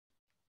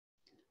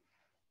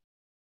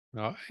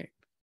All right,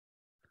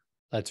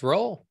 let's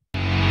roll.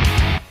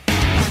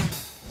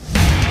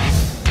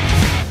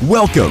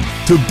 Welcome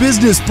to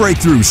Business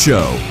Breakthrough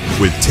Show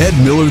with Ted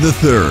Miller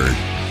III,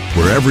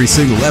 where every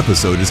single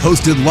episode is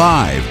hosted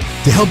live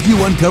to help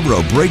you uncover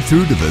a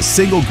breakthrough to the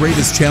single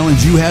greatest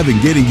challenge you have in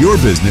getting your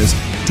business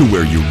to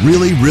where you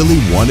really, really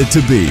want it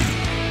to be.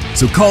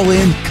 So call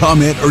in,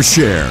 comment, or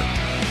share.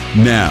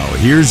 Now,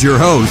 here's your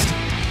host,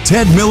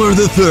 Ted Miller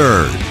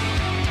III.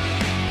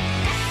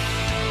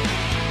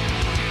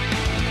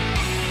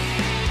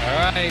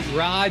 All right,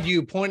 Rod,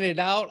 you pointed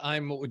out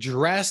I'm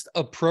dressed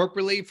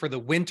appropriately for the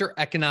winter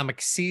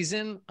economic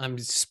season. I'm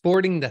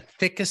sporting the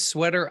thickest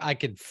sweater I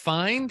could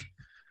find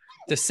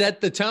to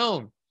set the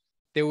tone.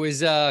 There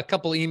was a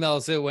couple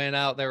emails that went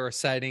out that were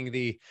citing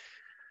the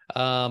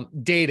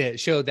data. It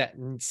showed that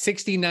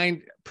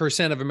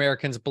 69% of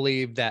Americans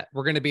believe that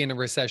we're going to be in a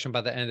recession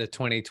by the end of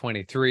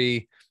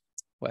 2023.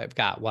 I've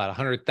got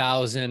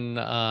 100,000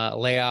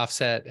 layoffs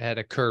that had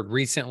occurred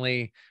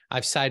recently.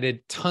 I've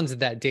cited tons of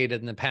that data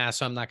in the past,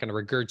 so I'm not going to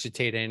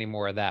regurgitate any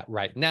more of that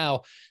right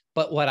now.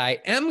 But what I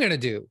am going to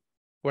do,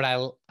 what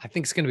I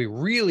think is going to be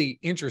really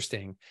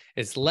interesting,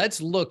 is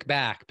let's look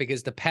back,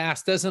 because the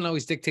past doesn't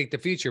always dictate the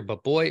future,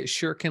 but boy, it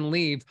sure can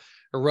leave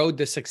a road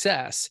to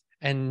success.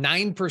 And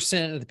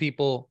 9% of the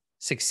people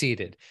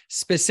succeeded.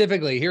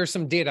 Specifically, here's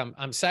some data.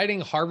 I'm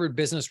citing Harvard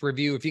Business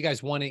Review. If you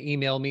guys want to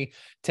email me,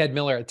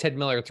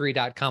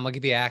 tedmiller@tedmiller3.com, I'll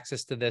give you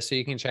access to this so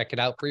you can check it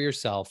out for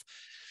yourself.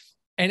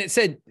 And it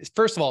said,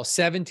 first of all,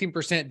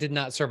 17% did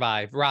not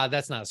survive. Rod,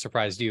 that's not a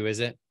surprise to you,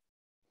 is it?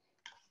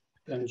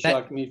 Doesn't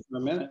shock me for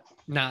a minute.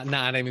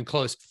 Not even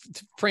close.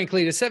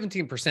 Frankly, the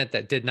 17%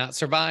 that did not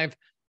survive,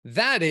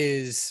 that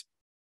is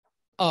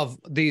of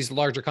these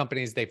larger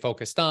companies they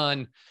focused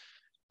on.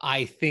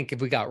 I think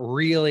if we got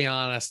really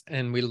honest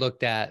and we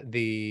looked at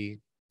the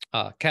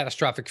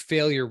catastrophic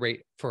failure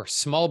rate for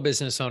small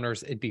business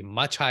owners, it'd be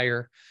much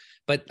higher.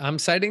 But I'm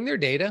citing their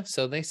data.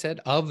 So they said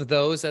of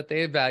those that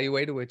they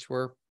evaluated, which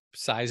were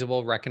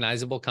sizable,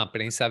 recognizable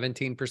companies,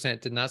 17%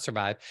 did not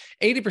survive.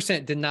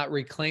 80% did not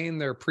reclaim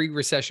their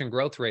pre-recession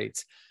growth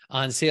rates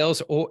on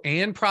sales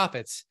and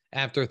profits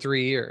after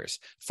 3 years.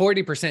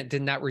 40%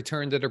 did not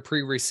return to their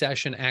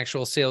pre-recession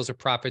actual sales or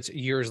profits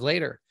years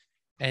later.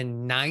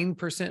 And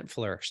 9%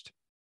 flourished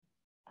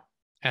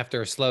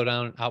after a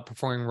slowdown,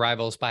 outperforming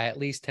rivals by at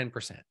least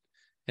 10%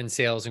 in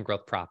sales and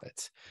growth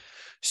profits.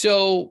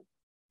 So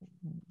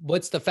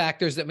what's the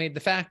factors that made the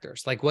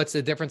factors? Like, what's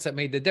the difference that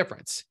made the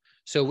difference?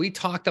 So we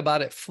talked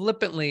about it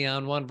flippantly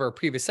on one of our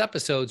previous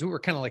episodes. We were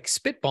kind of like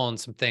spitballing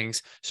some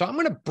things. So I'm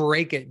going to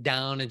break it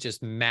down and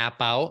just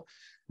map out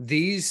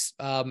these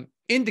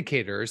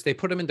indicators. They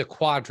put them into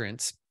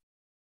quadrants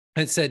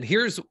and said,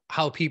 here's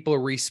how people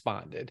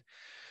responded.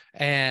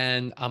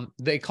 And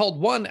they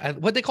called one,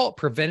 what they call it,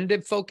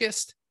 preventative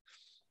focused.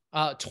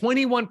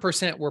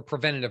 21% were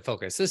preventative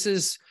focused. This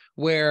is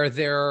where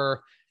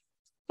they're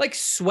like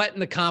sweating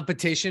the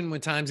competition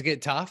when times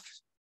get tough.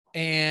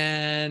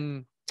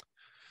 And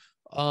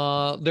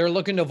they're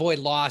looking to avoid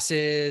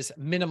losses,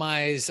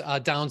 minimize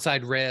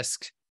downside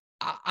risk.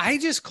 I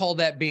just call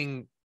that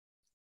being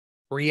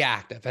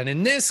reactive. And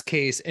in this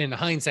case, in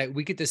hindsight,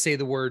 we get to say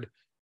the word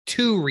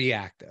too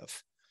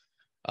reactive.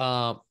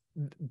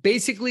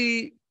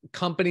 Basically,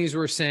 companies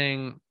were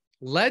saying,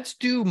 let's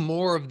do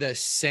more of the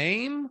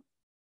same,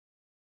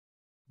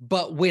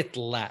 but with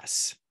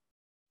less,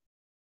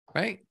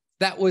 right?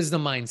 That was the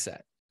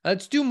mindset.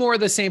 Let's do more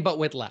of the same, but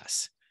with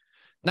less.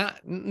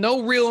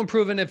 No real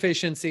improvement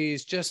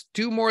efficiencies, just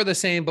do more of the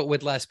same, but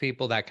with less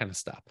people, that kind of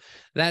stuff.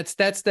 That's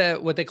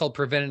what they call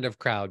preventative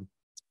crowd.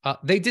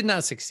 They did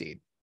not succeed.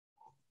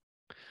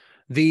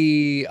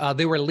 They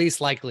were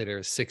least likely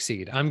to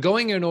succeed. I'm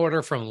going in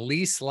order from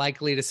least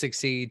likely to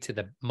succeed to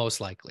the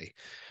most likely.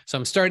 So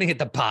I'm starting at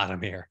the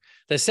bottom here.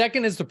 The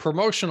second is the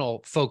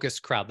promotional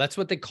focused crowd. That's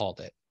what they called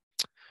it,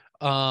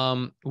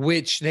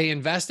 which they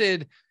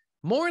invested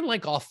more in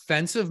like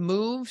offensive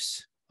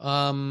moves,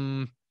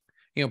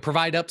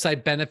 provide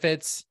upside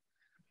benefits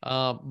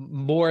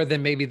more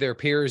than maybe their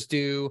peers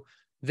do.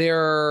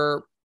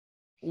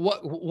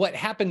 What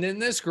happened in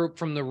this group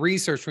from the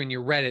research when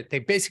you read it, they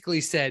basically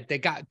said they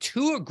got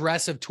too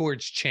aggressive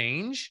towards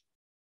change.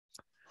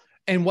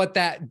 And what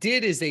that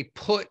did is they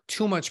put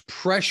too much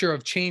pressure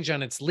of change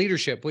on its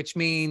leadership, which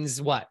means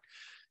what?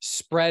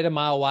 Spread a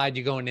mile wide,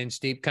 you go an inch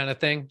deep kind of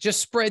thing.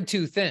 Just spread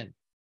too thin,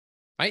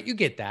 right? You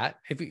get that.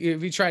 If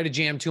you try to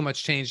jam too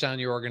much change down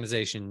your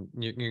organization,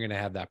 you're going to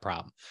have that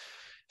problem.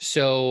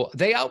 So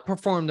they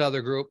outperformed the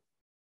other group.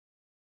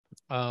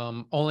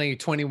 Only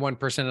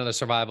 21% of the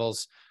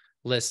survivals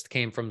list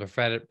came from the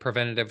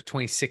preventative,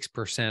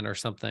 26% or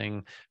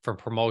something from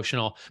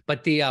promotional.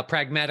 But the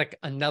pragmatic,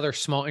 another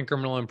small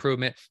incremental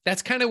improvement,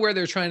 that's kind of where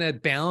they're trying to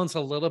balance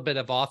a little bit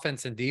of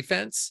offense and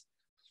defense.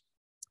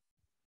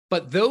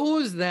 But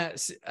those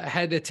that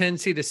had a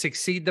tendency to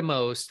succeed the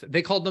most,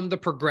 they called them the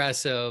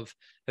progressive.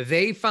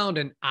 They found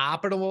an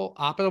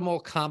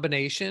optimal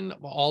combination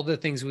of all the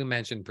things we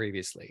mentioned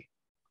previously.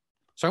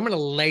 So I'm going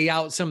to lay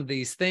out some of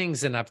these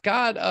things, and I've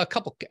got a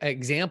couple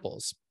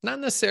examples, not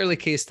necessarily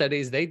case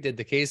studies. They did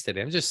the case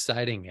study. I'm just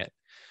citing it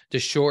to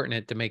shorten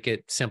it to make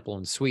it simple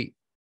and sweet.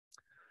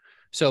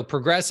 So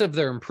Progressive,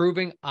 they're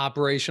improving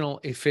operational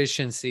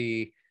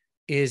efficiency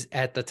is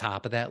at the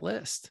top of that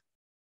list.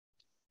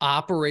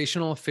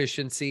 Operational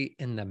efficiency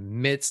in the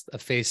midst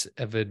of face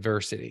of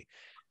adversity.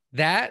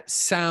 That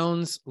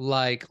sounds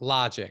like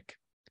logic.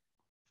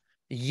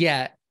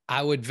 Yet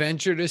I would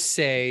venture to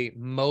say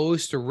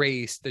most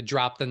race to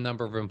drop the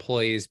number of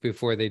employees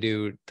before they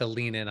do to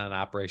lean in on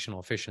operational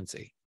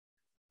efficiency.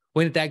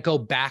 Wouldn't that go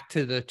back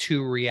to the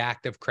too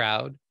reactive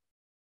crowd?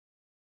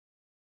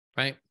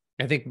 Right?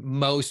 I think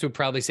most would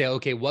probably say,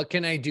 okay, what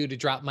can I do to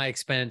drop my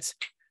expense?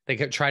 They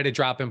could try to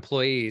drop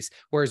employees.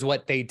 Whereas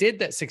what they did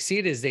that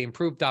succeeded is they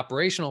improved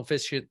operational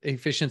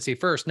efficiency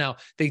first. Now,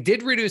 they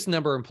did reduce the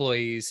number of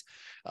employees,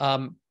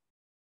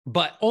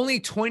 but only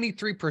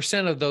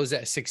 23% of those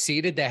that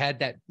succeeded, that had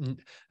that,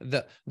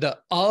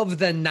 of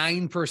the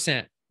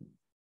 9%,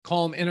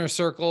 call them inner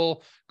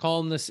circle,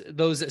 call them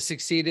those that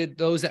succeeded,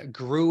 those that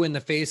grew in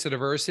the face of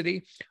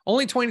adversity,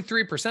 only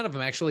 23% of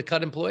them actually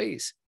cut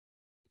employees.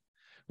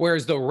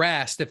 Whereas the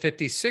rest, the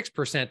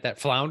 56% that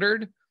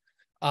floundered,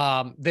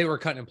 they were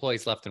cutting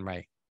employees left and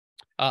right.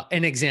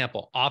 An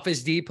example,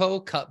 Office Depot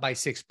cut by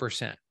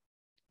 6%.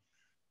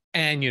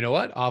 And you know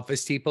what?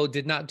 Office Depot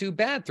did not do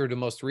bad through the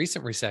most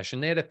recent recession.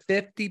 They had a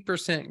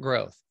 50%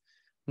 growth.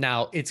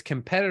 Now, its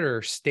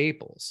competitor,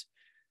 Staples,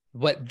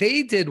 what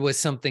they did was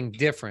something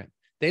different.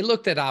 They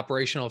looked at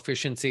operational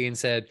efficiency and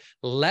said,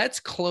 let's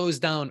close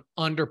down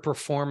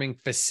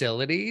underperforming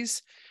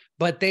facilities,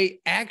 but they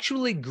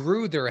actually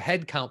grew their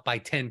headcount by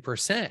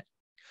 10%.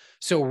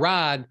 So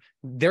Rod,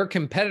 their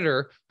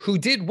competitor, who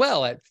did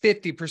well at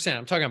 50%,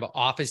 I'm talking about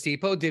Office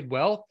Depot, did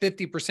well,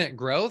 50%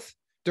 growth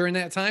during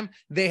that time.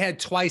 They had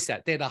twice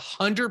that. They had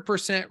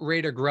 100%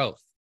 rate of growth.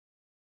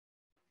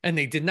 And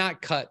they did not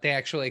cut. They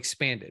actually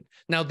expanded.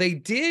 Now, they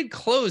did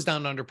close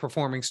down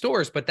underperforming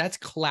stores, but that's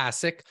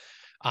classic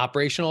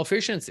operational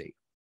efficiency.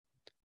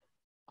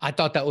 I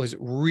thought that was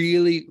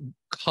really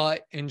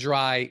cut and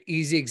dry,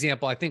 easy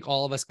example. I think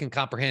all of us can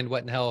comprehend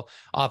what in hell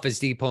Office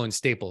Depot and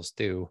Staples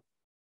do.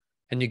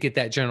 And you get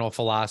that general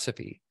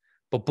philosophy.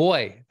 But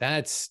boy,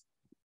 that's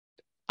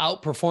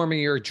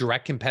outperforming your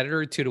direct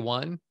competitor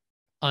 2-1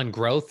 on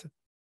growth.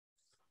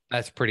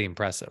 That's pretty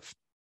impressive.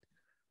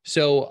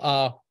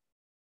 So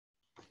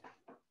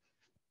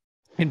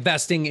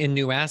investing in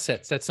new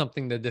assets, that's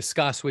something to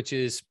discuss, which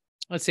is,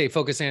 let's say,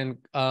 focusing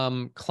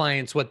on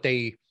clients,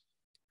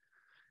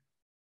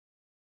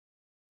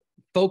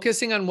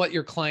 focusing on what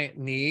your client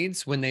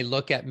needs when they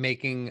look at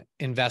making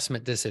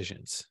investment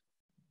decisions.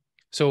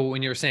 So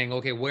when you're saying,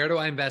 okay, where do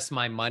I invest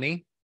my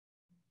money?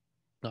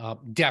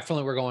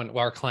 Definitely we're going to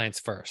our clients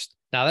first.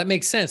 Now that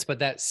makes sense, but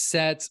that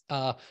sets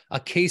a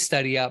case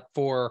study up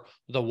for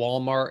the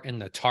Walmart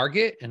and the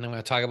Target. And I'm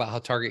going to talk about how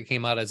Target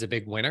came out as a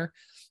big winner.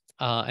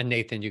 And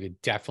Nathan, you could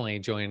definitely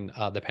join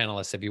the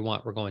panelists if you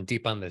want. We're going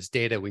deep on this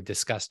data we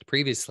discussed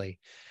previously.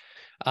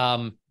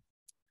 So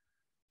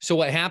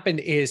what happened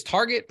is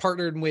Target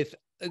partnered with,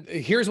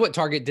 here's what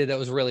Target did that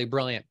was really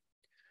brilliant.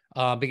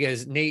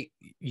 Because Nate,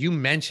 you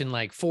mentioned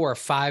like 4 or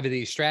 5 of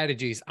these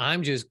strategies.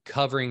 I'm just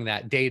covering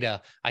that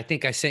data. I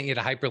think I sent you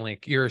the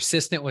hyperlink. Your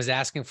assistant was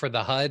asking for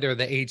the HUD or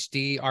the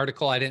HD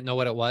article. I didn't know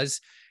what it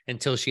was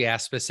until she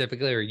asked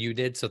specifically, or you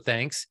did. So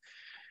thanks.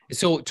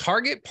 So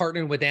Target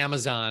partnered with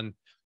Amazon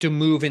to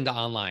move into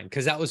online,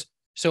 because that was,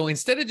 so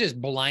instead of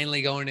just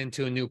blindly going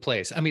into a new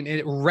place, I mean,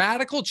 a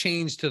radical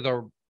change to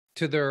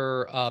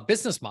their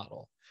business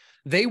model.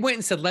 They went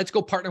and said, let's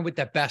go partner with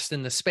the best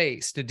in the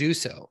space to do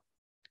so.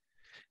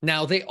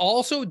 Now, they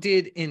also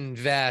did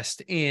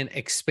invest in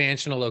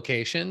expansion of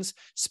locations.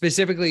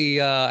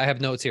 Specifically, I have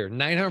notes here,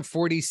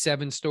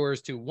 947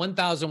 stores to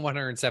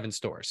 1,107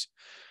 stores.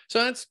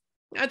 So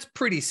that's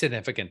pretty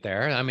significant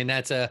there. I mean,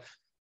 that's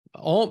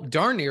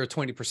darn near a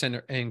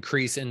 20%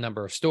 increase in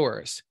number of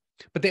stores.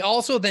 But they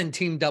also then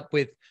teamed up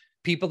with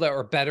people that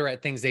were better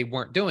at things they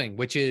weren't doing,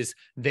 which is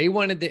they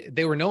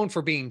were known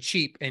for being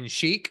cheap and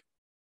chic.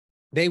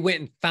 They went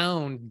and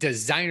found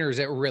designers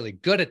that were really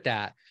good at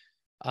that.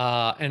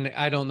 And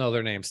I don't know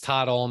their names,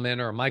 Todd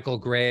Ullman or Michael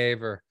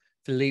Grave or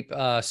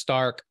Philippe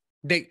Stark.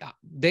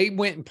 They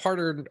went and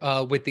partnered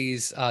with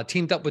these,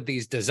 teamed up with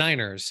these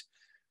designers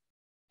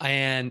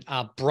and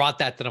brought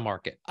that to the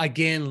market.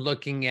 Again,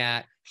 looking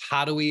at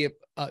how do we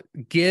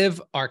give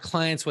our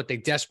clients what they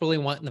desperately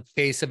want in the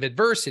face of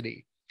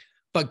adversity.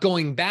 But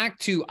going back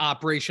to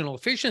operational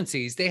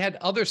efficiencies, they had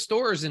other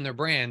stores in their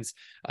brands.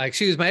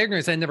 Excuse my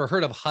ignorance, I never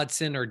heard of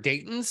Hudson or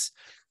Dayton's,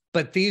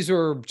 but these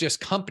were just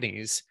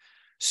companies,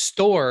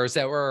 stores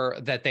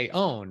that they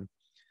own,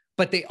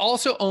 but they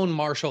also own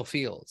Marshall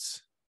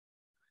Fields.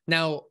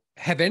 Now,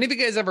 have any of you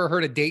guys ever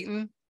heard of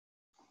Dayton?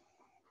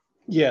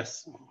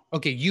 Yes.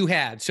 Okay, you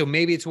had. So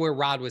maybe it's where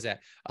Rod was at.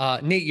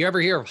 Nate, you ever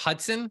hear of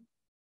Hudson?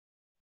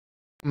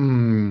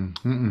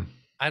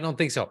 I don't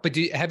think so. But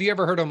have you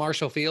ever heard of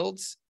Marshall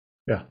Fields?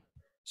 Yeah.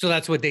 So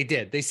that's what they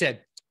did. They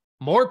said,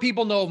 more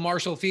people know of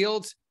Marshall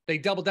Fields, They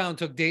doubled down,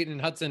 took Dayton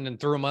and Hudson and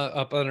threw them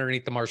up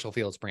underneath the Marshall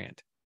Fields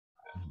brand.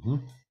 Mm-hmm.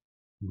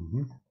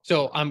 Mm-hmm.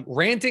 So I'm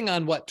ranting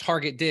on what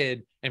Target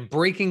did and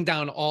breaking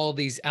down all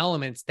these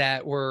elements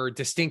that were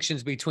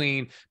distinctions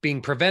between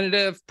being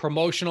preventative,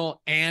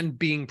 promotional, and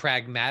being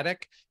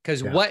pragmatic.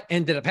 Because what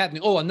ended up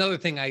happening, another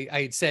thing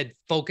I said,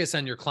 focus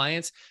on your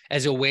clients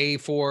as a way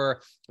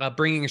for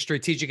bringing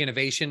strategic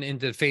innovation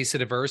into the face of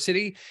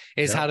diversity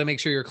is how to make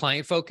sure you're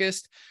client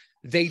focused.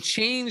 They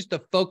changed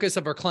the focus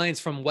of our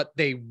clients from what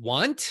they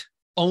want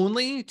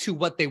only to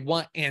what they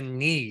want and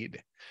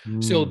need.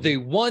 So they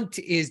want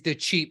is the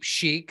cheap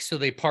chic. So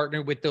they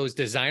partner with those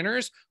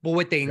designers, but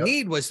what they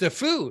need was the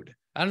food.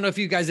 I don't know if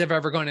you guys have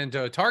ever gone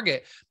into a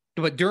Target,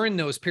 but during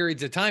those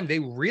periods of time, they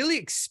really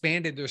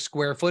expanded their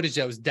square footage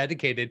that was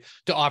dedicated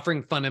to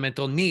offering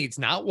fundamental needs,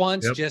 not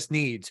wants, just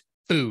needs.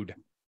 Food.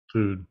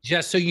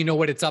 Just so you know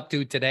what it's up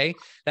to today,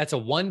 that's a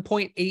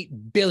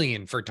 1.8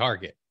 billion for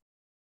Target.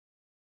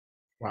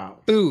 Wow.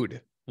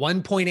 Food,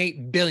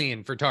 1.8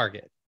 billion for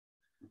Target.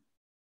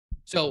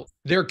 So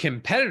their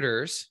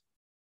competitors,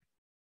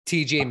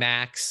 TJ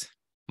Maxx,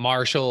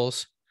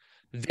 Marshalls,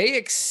 they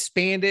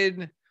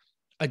expanded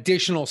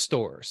additional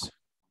stores,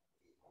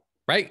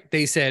 right?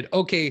 They said,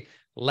 okay,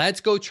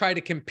 let's go try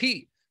to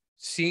compete.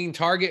 Seeing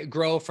Target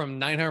grow from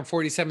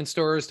 947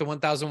 stores to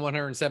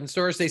 1,107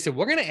 stores, they said,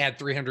 we're going to add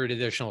 300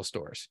 additional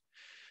stores.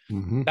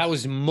 That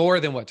was more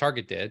than what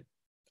Target did.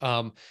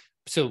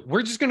 So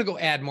we're just going to go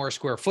add more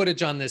square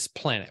footage on this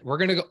planet. We're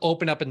going to go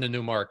open up in the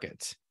new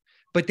markets.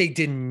 But they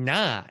did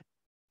not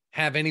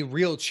have any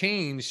real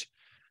change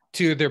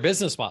to their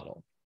business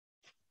model,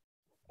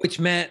 which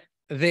meant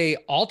they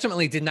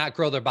ultimately did not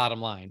grow their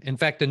bottom line. In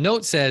fact, the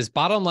note says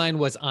bottom line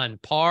was on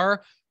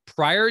par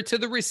prior to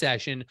the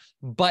recession,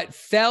 but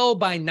fell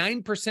by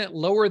 9%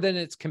 lower than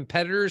its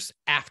competitors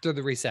after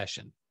the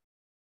recession.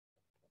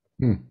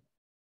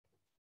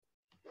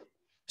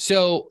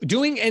 So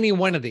doing any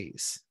one of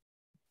these,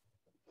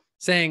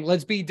 saying,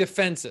 let's be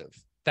defensive,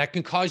 that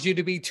can cause you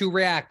to be too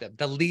reactive,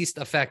 the least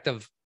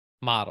effective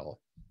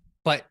model.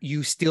 But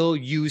you still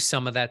use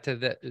some of that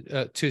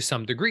to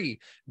some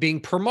degree, being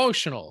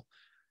promotional.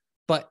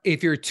 But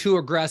if you're too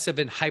aggressive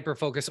and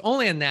hyper-focused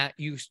only on that,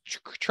 you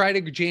try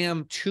to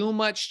jam too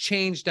much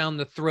change down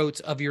the throats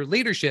of your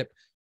leadership,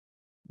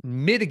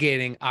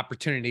 mitigating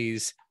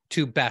opportunities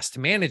to best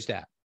manage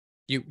that.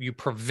 You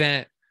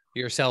prevent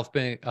yourself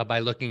by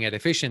looking at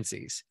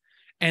efficiencies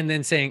and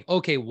then saying,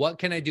 okay, what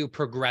can I do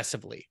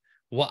progressively?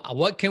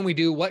 What can we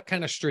do? What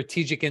kind of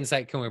strategic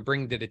insight can we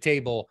bring to the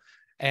table?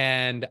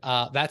 And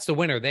that's the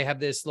winner. They have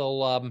this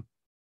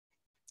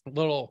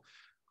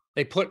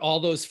they put all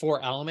those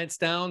 4 elements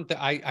down.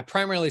 I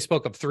primarily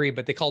spoke of 3,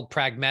 but they called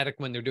pragmatic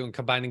when they're doing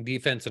combining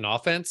defense and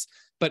offense.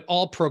 But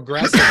all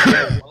progressive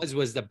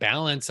was the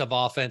balance of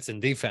offense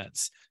and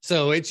defense.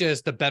 So it's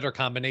just a better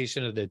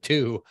combination of the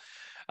two.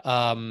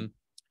 And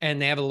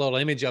they have a little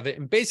image of it.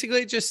 And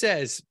basically it just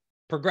says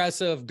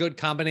progressive, good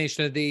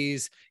combination of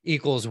these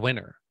equals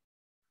winner.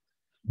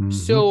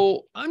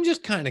 So I'm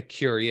just kind of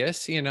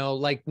curious,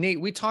 like Nate,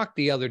 we talked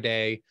the other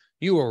day,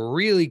 you were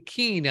really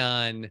keen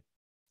on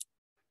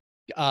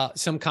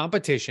some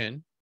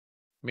competition,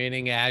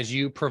 meaning as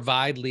you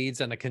provide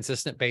leads on a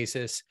consistent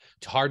basis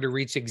to hard to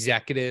reach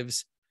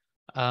executives.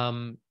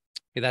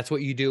 That's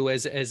what you do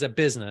as a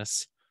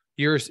business.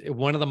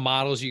 One of the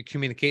models you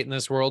communicate in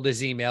this world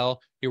is email.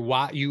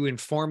 You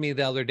informed me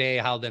the other day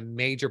how the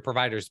major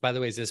providers, by the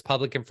way, is this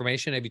public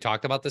information? Have you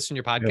talked about this in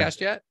your podcast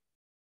yet?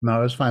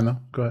 No, it's fine though.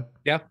 Go ahead.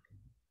 Yeah.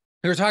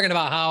 We were talking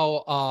about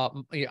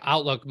how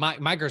Outlook,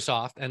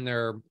 Microsoft and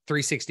their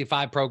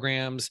 365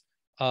 programs.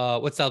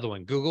 What's the other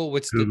one? Google?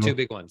 What's the 2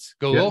 big ones?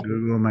 Google? Yeah,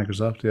 Google and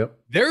Microsoft. Yep.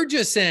 They're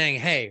just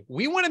saying, hey,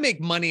 we want to make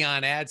money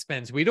on ad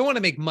spends. We don't want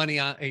to make money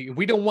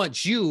we don't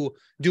want you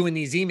doing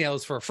these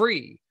emails for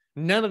free.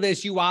 None of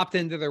this. You opt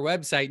into their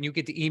website and you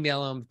get to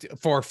email them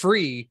for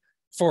free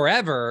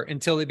forever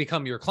until they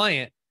become your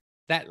client.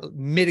 That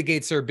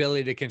mitigates their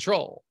ability to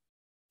control.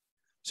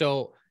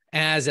 So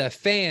as a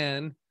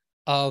fan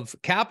of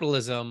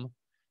capitalism,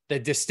 the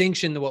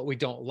distinction to what we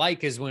don't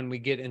like is when we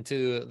get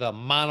into the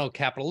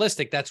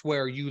mono-capitalistic, that's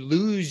where you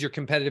lose your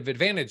competitive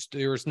advantage.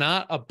 There's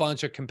not a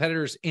bunch of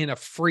competitors in a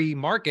free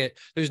market.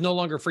 There's no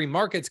longer free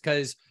markets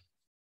because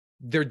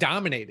they're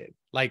dominated,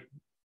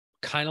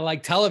 kind of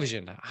like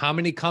television. How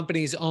many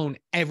companies own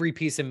every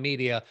piece of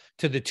media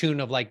to the tune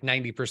of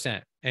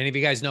 90%? Any of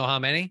you guys know how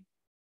many?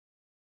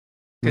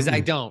 Because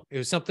I don't. It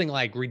was something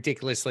like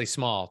ridiculously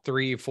small,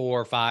 3,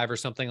 4, 5, or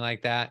something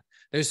like that.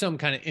 There's some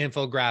kind of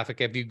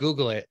infographic. If you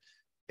Google it,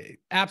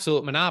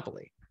 absolute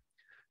monopoly.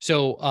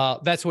 So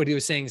that's what he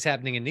was saying is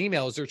happening in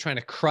emails. They're trying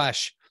to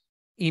crush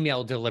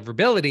email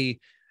deliverability.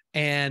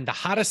 And the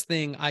hottest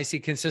thing I see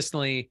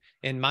consistently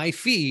in my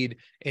feed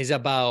is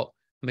about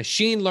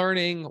machine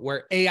learning,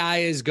 where AI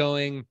is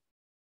going,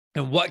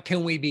 and what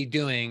can we be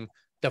doing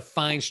to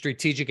find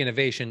strategic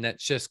innovation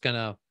that's just going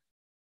to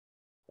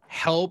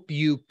help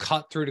you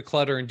cut through the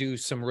clutter and do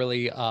some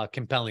really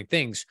compelling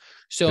things.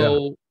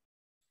 So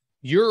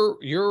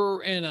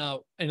you're in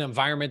an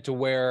environment to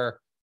where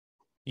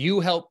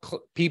You help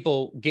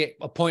people get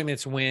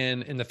appointments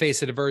when in the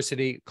face of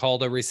adversity,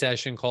 called a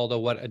recession, called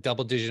a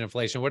double-digit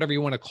inflation, whatever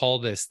you want to call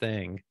this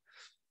thing.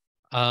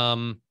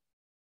 What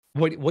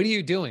are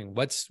you doing?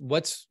 What's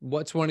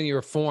one of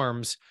your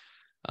forms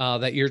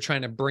that you're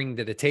trying to bring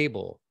to the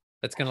table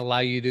that's going to allow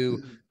you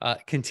to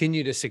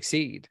continue to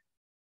succeed?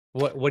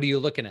 What are you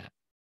looking at?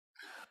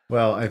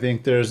 Well, I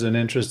think there's an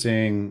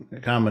interesting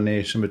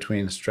combination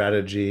between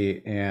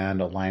strategy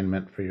and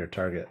alignment for your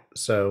target.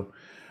 So,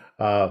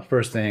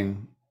 first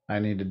thing I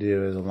need to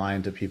do is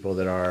align to people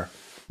that are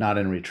not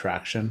in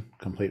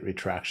complete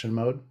retraction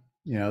mode.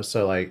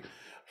 So like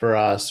for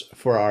us,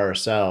 for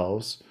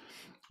ourselves,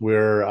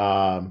 we're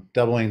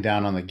doubling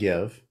down on the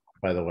give,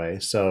 by the way.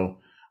 So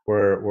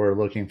we're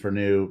looking for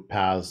new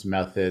paths,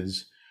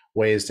 methods,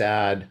 ways to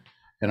add,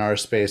 in our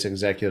space,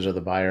 executives are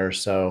the buyers.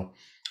 So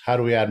how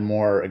do we add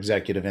more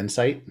executive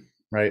insight,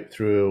 right?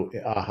 Through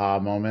aha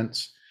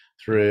moments,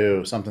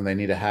 through something they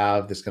need to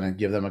have that's going to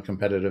give them a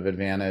competitive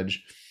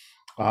advantage,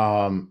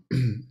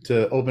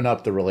 to open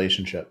up the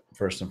relationship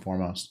first and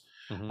foremost.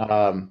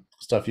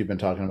 Stuff you've been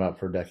talking about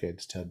for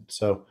decades, Ted.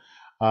 So,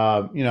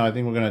 I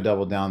think we're going to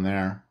double down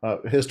there.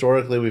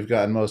 Historically, we've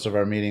gotten most of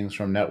our meetings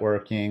from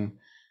networking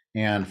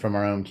and from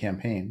our own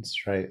campaigns,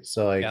 right?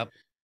 So like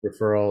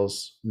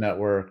referrals,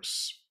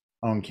 networks,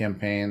 own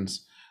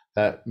campaigns,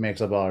 that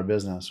makes up all our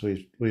business.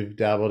 We've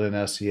dabbled in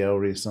SEO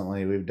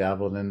recently. We've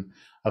dabbled in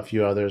a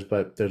few others,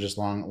 but they're just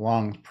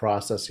long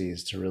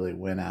processes to really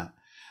win at.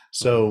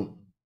 So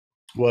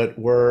what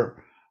we're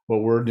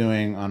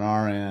doing on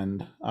our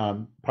end,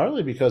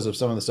 partly because of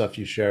some of the stuff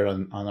you shared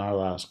on our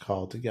last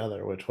call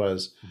together, which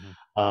was,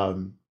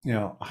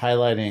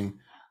 highlighting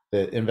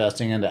that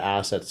investing into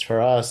assets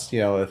for us,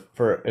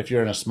 if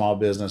you're in a small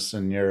business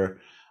and you're,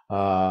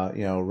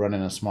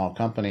 running a small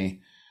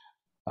company,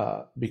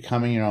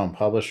 becoming your own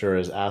publisher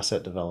is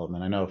asset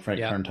development. I know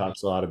Frank Kern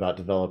talks a lot about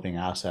developing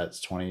assets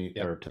 20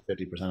 or to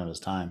 50% of his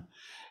time.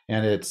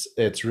 And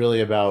it's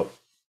really about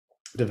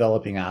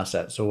developing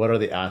assets. So what are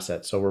the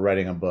assets? So we're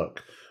writing a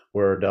book.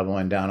 We're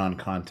doubling down on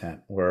content.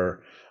 We're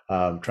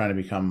trying to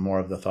become more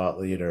of the thought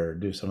leader,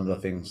 do some of the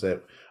things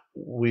that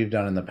we've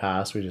done in the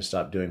past. We just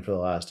stopped doing for the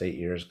last 8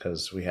 years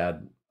because we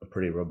had a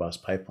pretty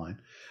robust pipeline.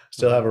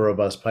 Still have a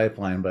robust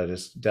pipeline, but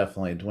it's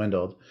definitely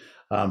dwindled.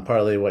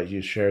 Partly what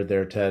you shared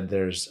there, Ted,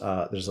 there's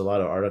a lot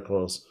of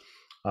articles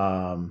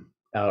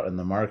out in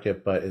the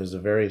market, but it was a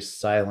very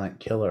silent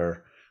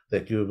killer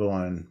that Google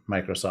and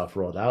Microsoft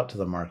rolled out to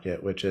the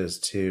market, which is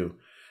to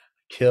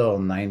kill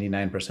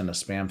 99% of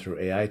spam through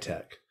AI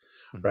tech,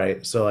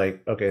 right? So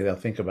like, okay, now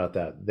think about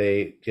that.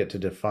 They get to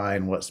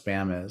define what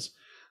spam is.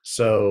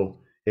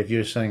 So if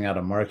you're sending out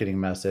a marketing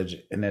message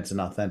and it's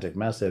an authentic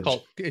message,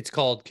 it's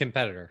called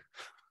competitor.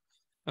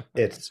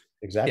 It's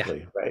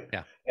exactly right.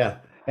 Yeah.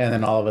 And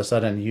then all of a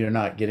sudden you're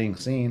not getting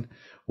seen.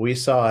 We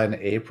saw in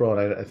April,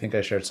 and I think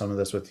I shared some of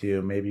this with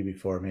you, maybe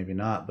before, maybe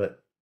not, but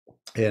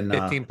in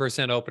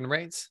 15% open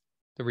rates,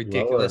 the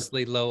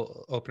ridiculously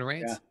low open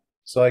rates. Yeah.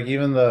 So like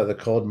even the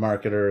cold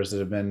marketers that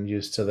have been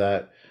used to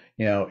that,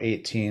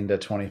 18 to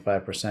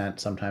 25%,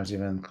 sometimes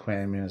even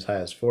claiming as high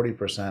as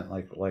 40%,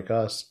 like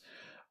us,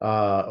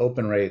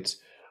 open rates,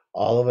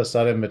 all of a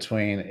sudden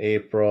between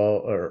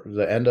April or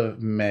the end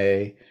of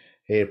May,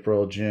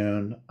 April,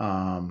 June,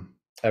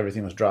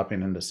 everything was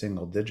dropping into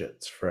single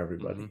digits for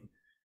everybody.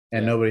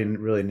 And nobody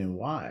really knew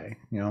why.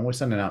 We're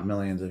sending out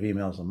millions of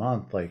emails a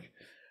month. Like,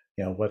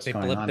 what's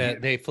going on here?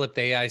 They flipped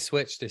the AI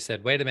switch. They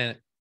said, wait a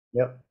minute.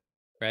 Yep.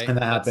 Right. And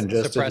that happened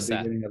just at the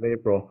beginning of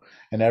April.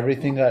 And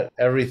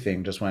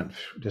everything just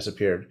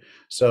disappeared.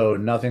 So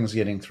nothing's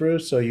getting through.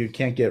 So you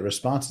can't get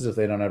responses if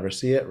they don't ever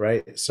see it,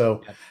 right?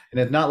 So,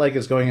 and it's not like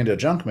it's going into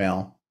junk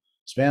mail.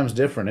 Spam's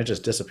different. It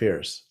just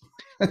disappears.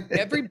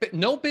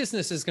 No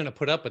business is going to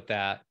put up with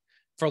that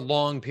for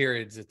long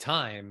periods of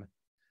time.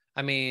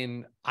 I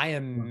mean, I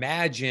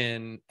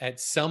imagine at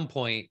some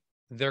point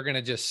they're going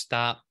to just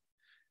stop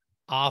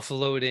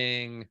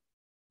offloading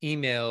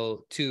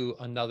email to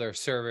another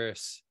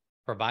service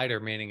provider,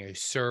 meaning a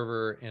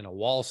server in a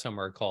wall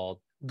somewhere called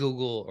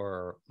Google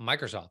or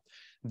Microsoft.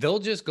 They'll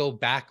just go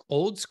back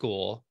old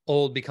school,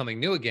 old becoming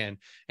new again,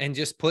 and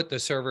just put the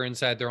server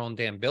inside their own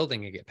damn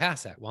building and get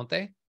past that, won't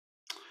they?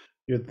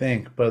 You'd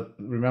think, but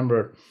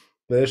remember,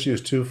 the issue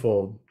is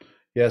twofold.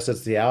 Yes,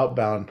 it's the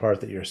outbound part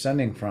that you're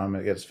sending from,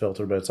 it gets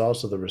filtered, but it's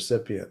also the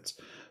recipients.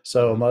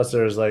 So unless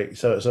there's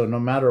so no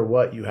matter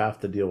what, you have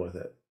to deal with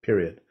it,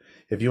 period.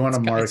 If you want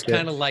to market, it's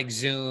kind of like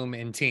Zoom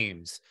and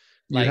Teams.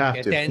 Like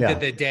at the end of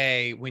the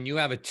day, when you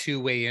have a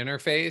two-way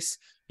interface,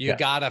 you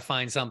got to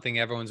find something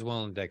everyone's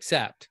willing to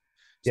accept.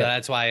 So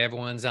that's why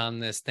everyone's on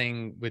this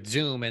thing with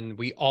Zoom, and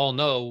we all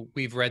know,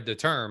 we've read the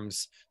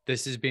terms.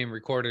 This is being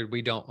recorded.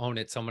 We don't own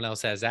it. Someone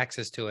else has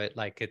access to it.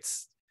 Like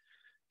it's,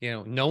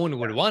 no one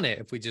would want it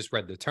if we just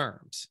read the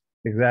terms.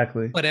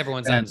 Exactly. But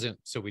everyone's on Zoom,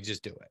 so we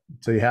just do it.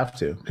 So you have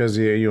to, because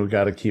you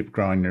got to keep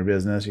growing your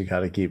business. You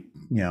got to keep,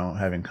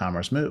 having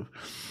commerce move.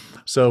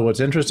 So what's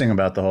interesting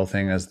about the whole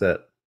thing is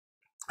that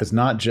it's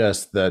not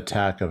just the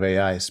attack of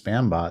AI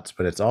spam bots,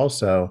 but it's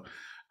also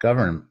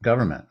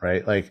government,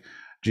 right? Like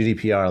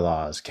GDPR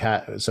laws.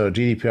 So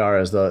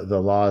GDPR is the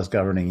laws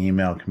governing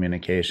email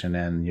communication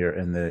in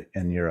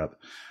Europe.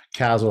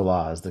 CASL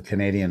law is the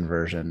Canadian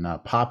version.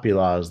 POPI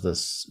law is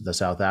the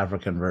South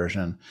African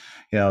version.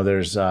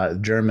 There's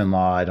German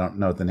law. I don't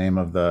know what the name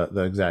of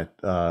the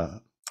exact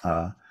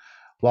law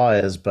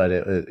is, but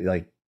it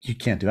like you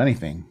can't do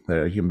anything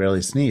there. You can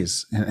barely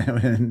sneeze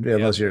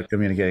unless you're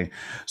communicating.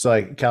 So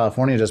like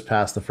California just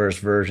passed the first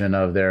version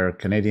of their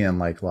Canadian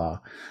like law,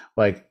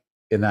 and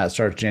that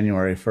starts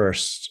January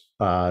 1st,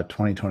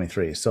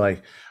 2023. So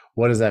like,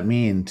 what does that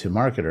mean to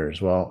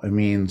marketers? Well, it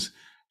means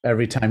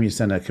every time you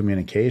send a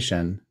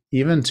communication,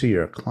 even to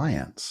your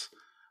clients,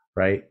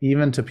 right?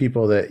 Even to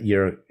people that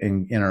you're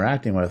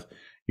interacting with,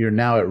 you're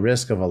now at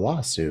risk of a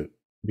lawsuit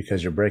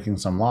because you're breaking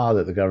some law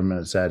that the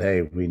government has said,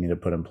 hey, we need to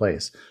put in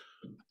place.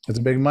 It's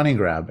a big money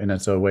grab, and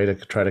it's a way to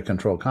try to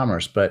control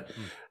commerce, but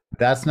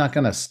that's not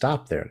going to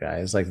stop there,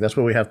 guys. Like, that's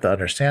what we have to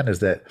understand, is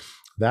that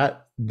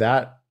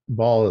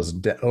ball is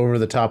over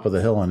the top of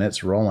the hill and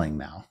it's rolling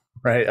now,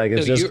 right? Like,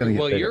 it's just going to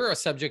get bigger. You're a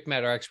subject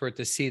matter expert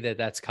to see that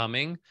that's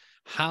coming.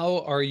 How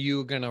are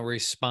you going to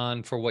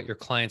respond for what your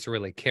clients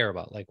really care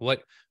about? Like,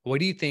 what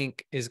do you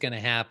think is going to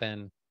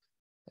happen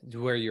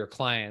where your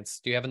clients,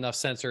 do you have enough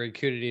sensory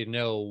acuity to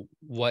know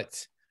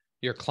what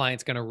your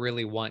client's going to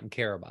really want and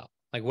care about?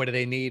 Like, what do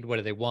they need? What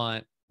do they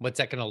want? What's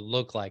that going to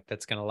look like?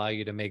 That's going to allow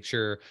you to make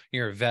sure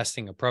you're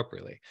investing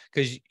appropriately.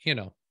 Because,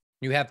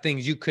 you have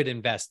things you could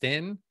invest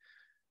in,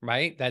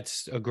 right?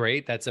 That's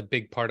a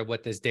big part of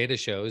what this data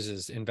shows,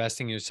 is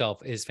investing in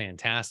yourself is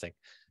fantastic.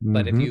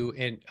 But if you,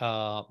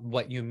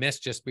 what you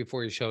missed just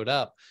before you showed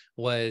up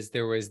was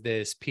there was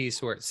this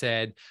piece where it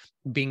said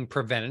being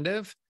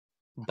preventative,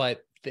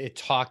 but it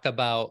talked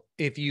about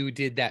if you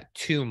did that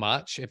too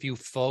much, if you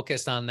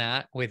focused on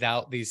that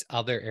without these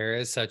other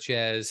areas, such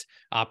as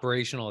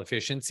operational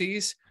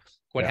efficiencies,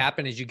 what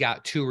happened is you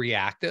got too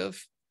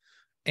reactive,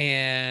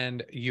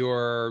 and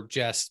you're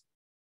just,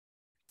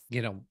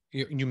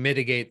 you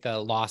mitigate the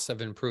loss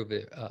of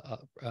improvement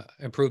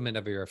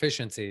of your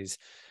efficiencies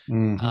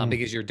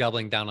because you're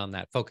doubling down on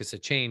that focus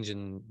of change,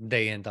 and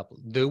they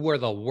were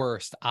the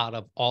worst out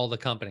of all the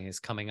companies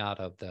coming out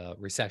of the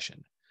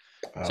recession.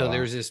 So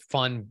there's this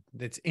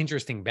it's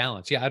interesting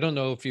balance. Yeah, I don't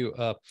know if you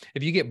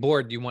get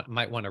bored,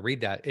 might want to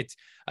read that. It's,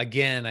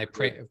 again, I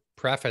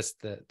preface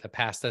that the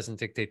past doesn't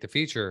dictate the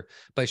future,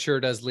 but sure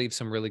does leave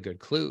some really good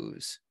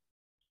clues.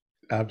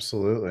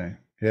 Absolutely,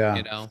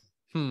 yeah.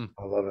 I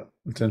love it.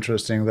 It's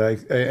interesting.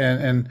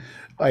 And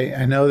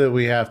I know that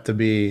we have to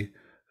be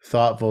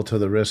thoughtful to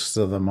the risks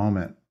of the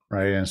moment,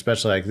 right? And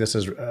especially like this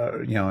is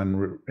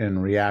in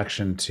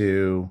reaction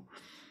to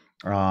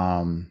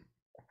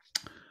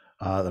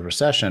the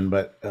recession,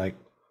 but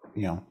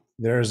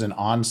there's an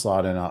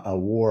onslaught and a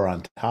war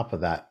on top of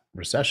that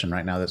recession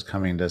right now that's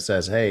coming that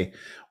says, hey,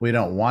 we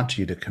don't want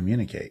you to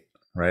communicate,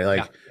 right?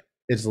 Like,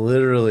 it's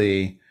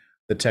literally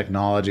the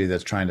technology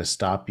that's trying to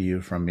stop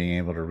you from being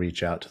able to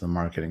reach out to the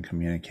market and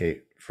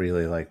communicate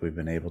freely like we've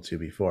been able to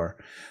before.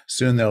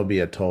 Soon there'll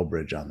be a toll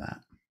bridge on that,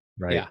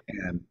 right? Yeah.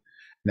 And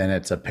then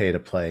it's a pay to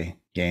play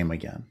game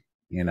again,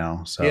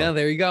 so. Yeah,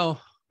 there you go.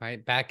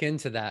 Right. Back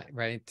into that,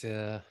 right?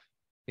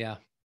 Yeah.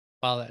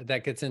 Well,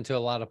 that gets into a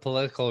lot of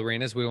political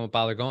arenas. We won't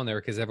bother going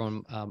there because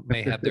everyone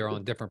may have their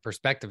own different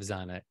perspectives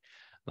on it.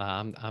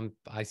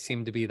 I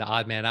seem to be the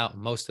odd man out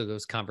in most of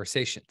those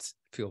conversations.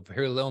 I feel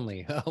very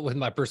lonely with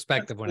my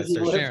perspective when I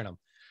start sharing them.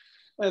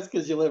 That's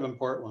because you live in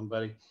Portland,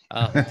 buddy.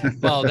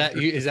 Well,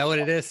 is that what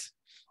it is?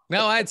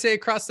 No, I'd say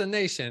across the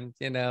nation.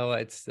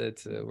 It's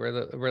we're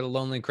the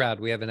lonely crowd.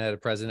 We haven't had a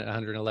president in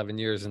 111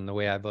 years, in the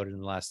way I voted in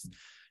the last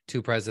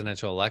 2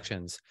 presidential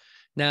elections.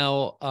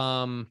 Now,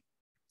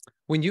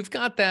 when you've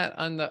got that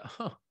on the,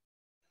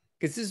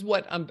 because this is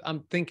what I'm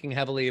thinking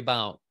heavily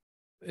about,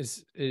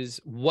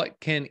 is what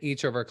can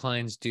each of our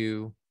clients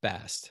do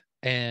best?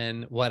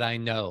 And what I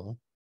know,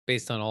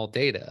 based on all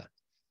data,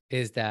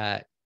 is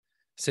that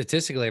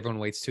statistically everyone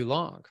waits too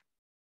long.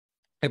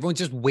 Everyone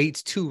just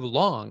waits too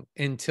long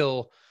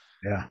until,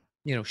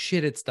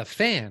 shit hits the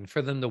fan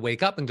for them to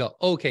wake up and go,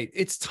 okay,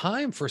 it's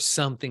time for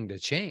something to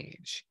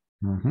change.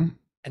 And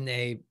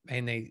they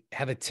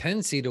have a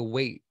tendency to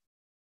wait,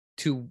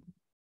 to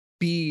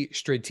be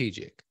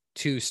strategic,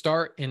 to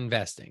start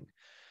investing,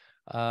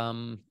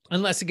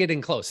 unless it's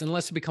getting close.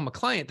 Unless you become a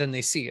client, then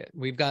they see it.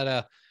 We got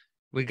a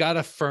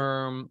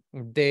firm,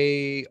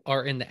 they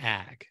are in the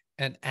ag,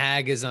 and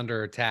ag is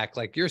under attack,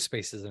 like your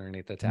space is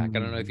underneath attack. I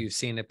don't know if you've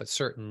seen it, but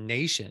certain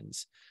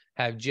nations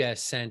have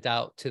just sent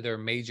out to their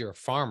major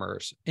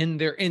farmers in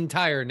their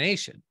entire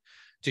nation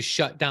to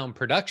shut down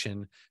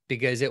production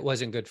because it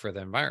wasn't good for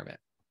the environment.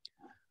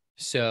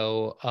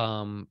 So,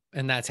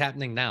 and that's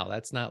happening now.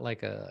 That's not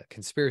like a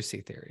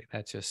conspiracy theory.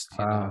 That's just,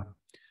 but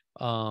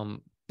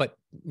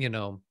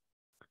the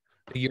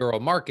Euro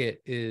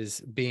market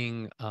is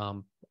being,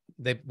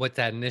 what's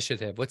that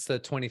initiative? What's the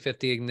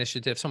 2050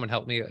 initiative? Someone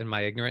help me in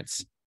my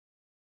ignorance.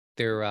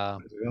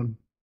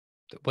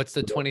 What's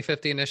the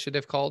 2050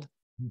 initiative called?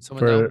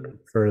 Someone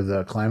for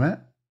the climate?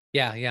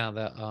 Yeah.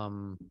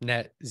 The,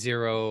 net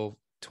zero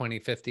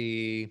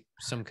 2050,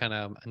 some kind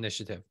of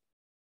initiative.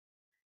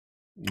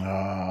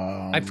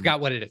 I forgot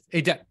what it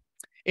is.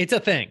 It's a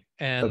thing,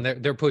 and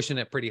they're pushing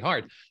it pretty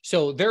hard.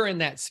 So they're in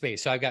that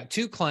space. So I've got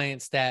two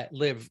clients that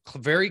live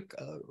very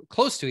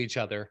close to each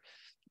other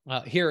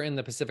here in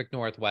the Pacific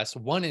Northwest.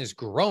 One is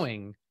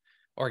growing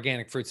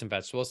organic fruits and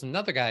vegetables.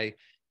 Another guy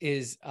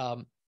is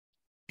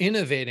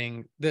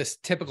innovating this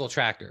typical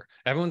tractor.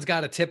 Everyone's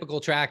got a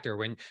typical tractor.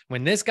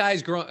 When this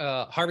guy's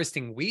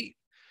harvesting wheat,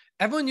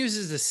 everyone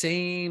uses the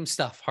same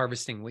stuff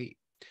harvesting wheat.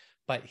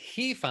 But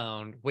he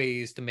found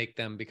ways to make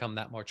them become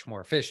that much more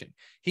efficient.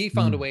 He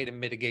found a way to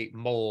mitigate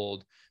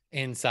mold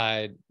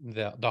inside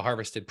the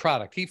harvested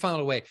product. He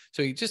found a way.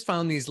 So he just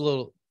found these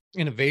little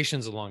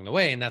innovations along the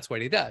way, and that's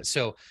what he does.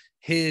 So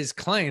his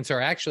clients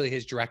are actually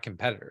his direct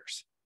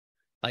competitors.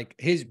 Like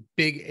his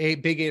big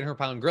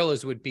 800-pound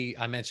gorillas would be,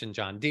 I mentioned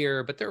John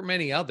Deere, but there are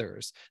many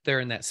others.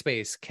 They're in that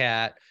space.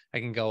 Cat, I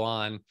can go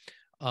on,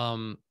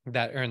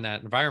 that are in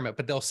that environment,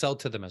 but they'll sell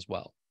to them as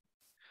well.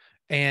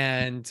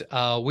 And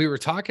we were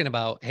talking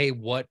about, hey,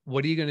 what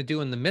are you going to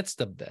do in the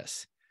midst of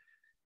this?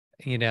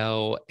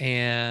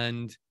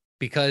 And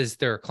because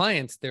they're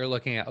clients, they're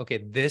looking at, okay,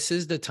 this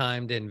is the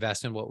time to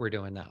invest in what we're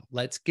doing now.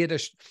 Let's get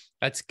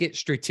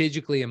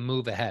strategically and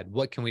move ahead.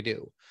 What can we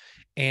do?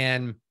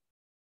 And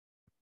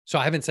so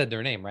I haven't said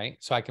their name, right?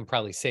 So I can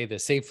probably say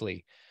this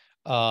safely.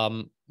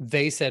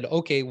 They said,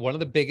 okay, one of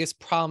the biggest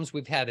problems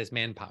we've had is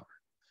manpower.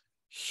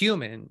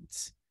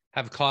 Humans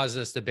have caused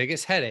us the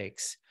biggest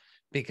headaches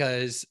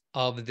because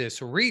of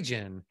this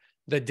region,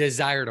 the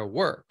desire to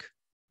work,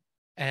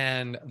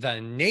 and the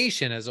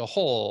nation as a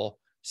whole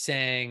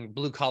saying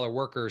blue collar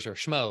workers are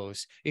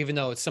schmoes, even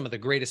though it's some of the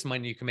greatest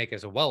money you can make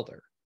as a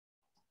welder.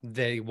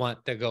 They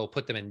want to go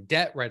put them in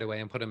debt right away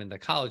and put them into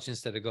college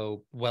instead of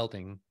go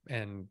welding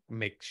and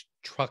make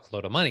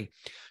truckload of money.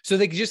 So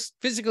they just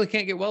physically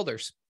can't get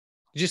welders.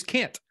 Just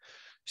can't.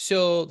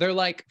 So they're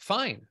like,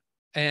 fine.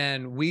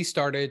 And we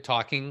started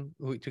talking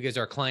because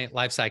our client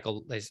life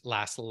cycle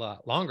lasts a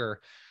lot longer.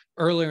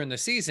 Earlier in the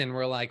season,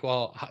 we're like,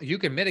 well, you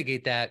can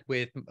mitigate that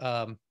with,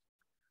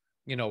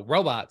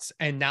 robots.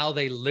 And now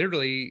they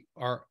literally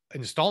are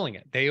installing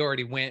it. They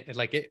already went,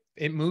 like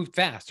it moved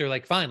fast. They're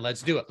like, fine,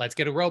 let's do it. Let's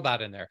get a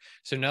robot in there.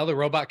 So now the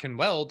robot can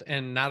weld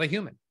and not a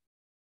human.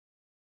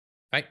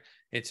 Right?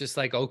 It's just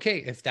like, okay,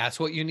 if that's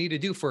what you need to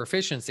do for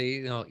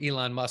efficiency,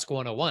 Elon Musk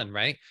 101,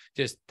 right?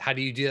 Just how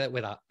do you do that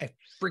with a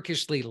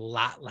freakishly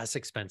lot less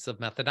expensive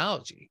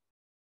methodology?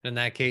 In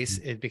that case,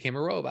 it became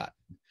a robot.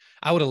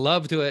 I would have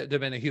loved to have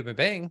been a human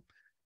being.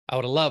 I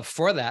would have loved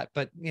for that,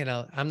 but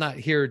I'm not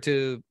here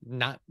to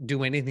not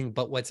do anything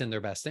but what's in their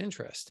best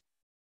interest.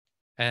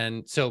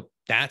 And so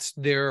that's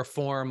their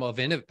form of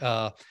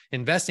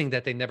investing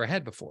that they never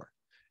had before.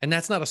 And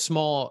that's not a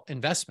small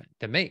investment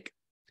to make.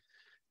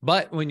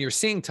 But when you're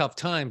seeing tough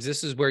times,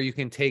 this is where you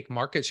can take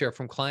market share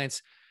from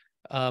clients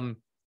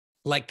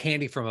like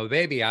candy from a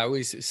baby. I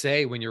always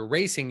say when you're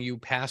racing, you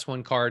pass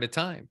one car at a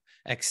time,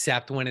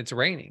 except when it's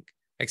raining,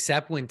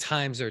 except when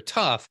times are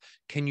tough.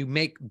 Can you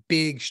make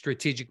big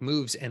strategic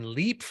moves and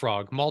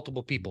leapfrog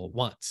multiple people at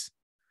once?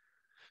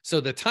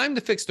 So the time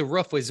to fix the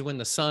roof was when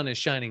the sun is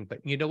shining.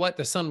 But you know what?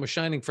 The sun was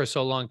shining for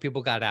so long,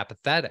 people got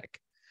apathetic.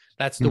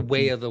 That's the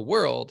way of the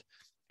world.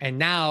 And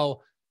now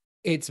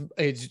it's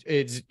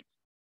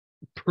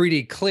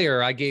pretty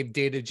clear. I gave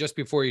data just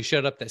before you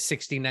showed up that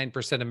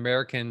 69%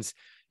 Americans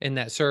in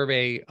that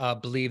survey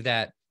believe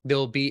that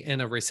they'll be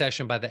in a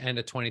recession by the end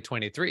of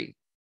 2023.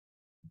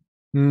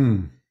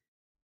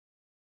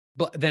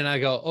 But then I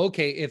go,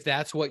 okay, if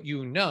that's what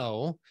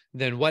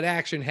then what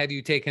action have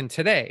you taken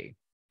today?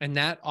 And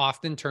that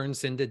often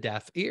turns into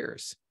deaf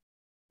ears.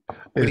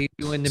 What are you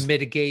doing to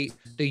mitigate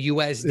the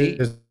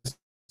USD?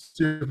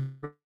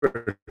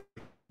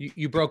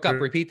 You broke up.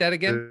 Repeat that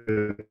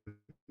again.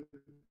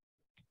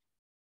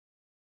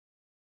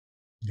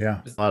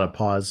 Yeah, a lot of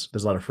pause.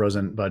 There's a lot of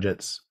frozen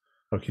budgets.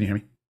 Oh, can you hear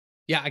me?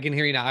 Yeah, I can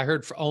hear you now. I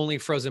heard only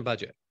frozen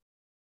budget.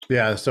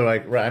 Yeah, so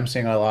I'm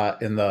seeing a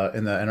lot in the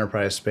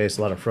enterprise space,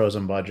 a lot of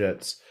frozen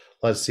budgets.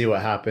 Let's see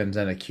what happens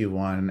in a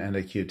Q1 and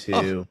a Q2.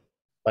 Oh.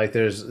 Like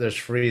there's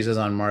freezes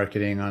on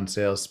marketing, on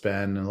sales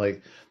spend, and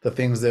like the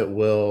things that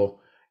will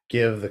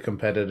give the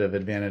competitive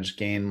advantage,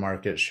 gain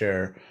market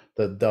share,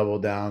 the double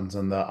downs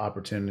and the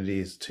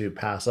opportunities to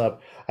pass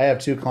up. I have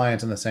two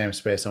clients in the same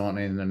space. I won't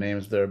name their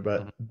names there,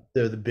 but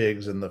they're the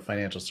bigs in the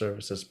financial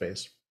services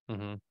space.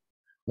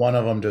 One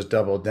of them just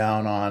doubled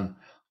down on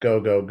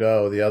go, go,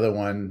 go. The other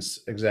one's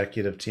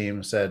executive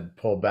team said,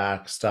 pull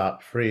back,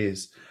 stop,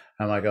 freeze.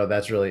 I'm like, oh,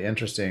 that's really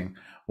interesting.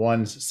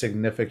 One's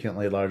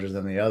significantly larger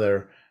than the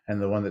other. And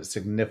the one that's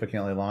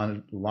significantly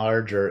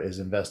larger is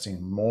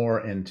investing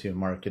more into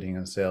marketing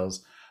and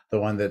sales. The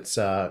one that's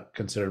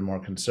considered more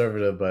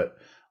conservative, but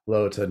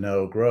low to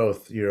no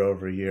growth year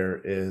over year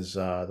is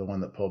the one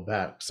that pulled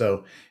back.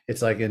 So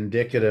it's like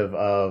indicative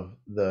of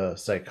the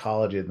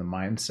psychology and the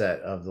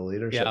mindset of the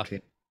leadership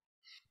team.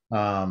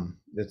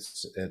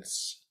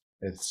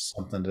 It's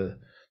something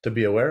to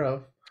be aware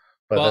of.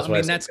 But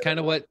well, that's kind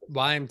of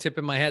why I'm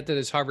tipping my hat to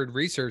this Harvard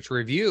Research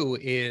review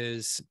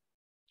is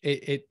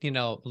it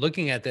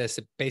looking at this,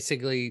 it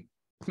basically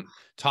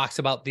talks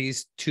about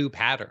these two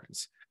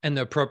patterns. and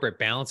the appropriate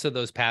balance of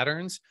those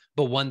patterns.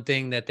 But one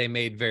thing that they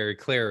made very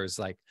clear is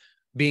like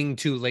being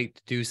too late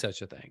to do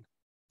such a thing.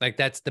 Like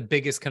that's the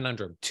biggest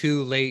conundrum.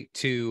 Too late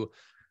to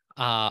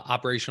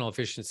operational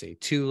efficiency,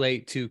 too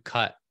late to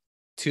cut,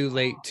 too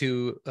late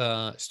to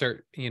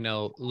start,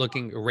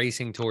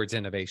 racing towards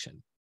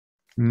innovation.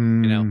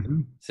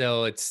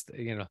 So it's,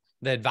 the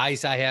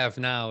advice I have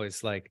now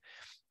is like,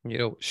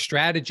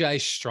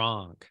 strategize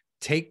strong.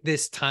 Take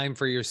this time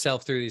for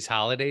yourself through these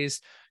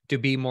holidays to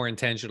be more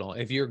intentional.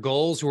 If your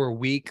goals were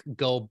weak,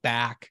 go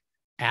back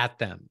at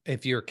them.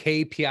 If your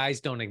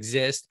KPIs don't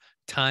exist,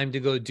 time to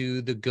go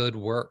do the good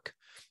work.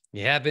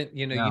 You haven't,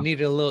 you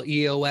need a little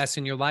EOS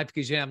in your life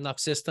because you have enough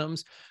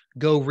systems.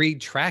 Go read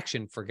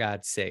Traction, for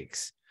God's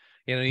sakes.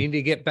 You need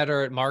to get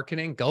better at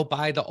marketing. Go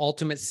buy the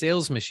ultimate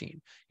sales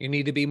machine. You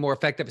need to be more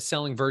effective at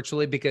selling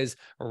virtually because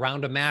a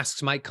round of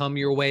masks might come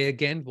your way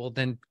again. Well,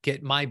 then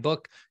get my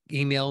book,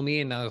 email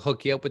me, and I'll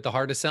hook you up with the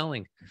heart of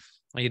selling.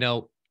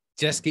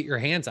 Just get your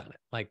hands on it.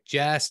 Like,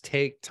 just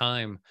take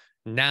time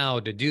now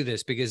to do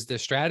this because the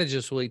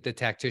strategist will eat the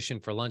tactician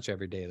for lunch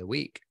every day of the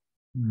week.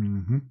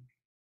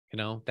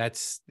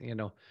 That's,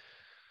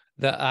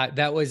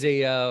 that was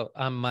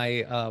on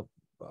my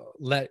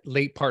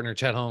late partner,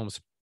 Chet Holmes,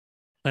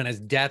 on his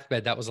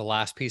deathbed. That was the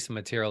last piece of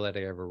material that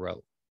I ever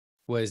wrote,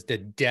 was the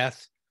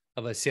death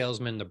of a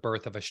salesman, the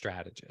birth of a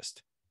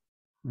strategist.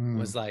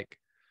 Was like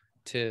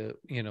to,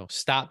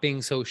 stop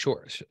being so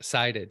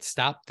short-sighted.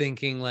 Stop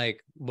thinking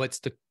like, what's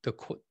the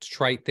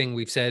trite thing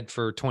we've said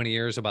for 20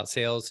 years about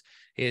sales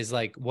is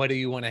like, what do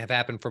you want to have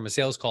happen from a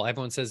sales call?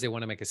 Everyone says they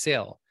want to make a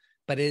sale,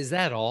 but is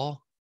that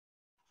all?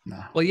 No.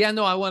 Well, yeah,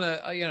 no, I want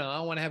to, I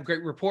want to have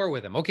great rapport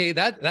with them. Okay.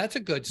 That's a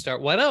good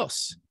start. What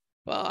else?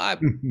 Well,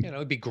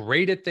 it'd be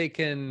great if they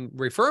can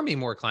refer me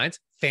more clients.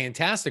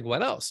 Fantastic.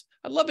 What else?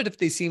 I'd love it if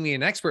they see me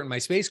an expert in my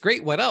space.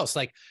 Great. What else?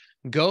 Like,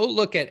 go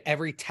look at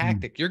every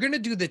tactic. You're going to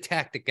do the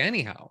tactic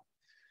anyhow,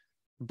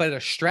 but a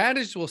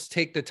strategist will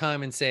take the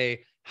time and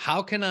say,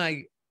 how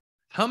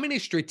many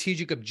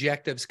strategic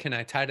objectives can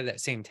I tie to that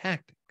same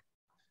tactic?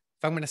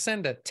 If I'm going to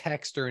send a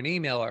text or an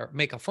email or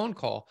make a phone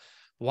call,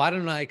 why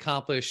don't I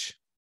accomplish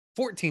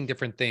 14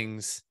 different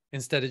things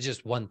instead of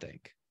just one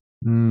thing?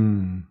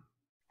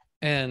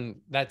 And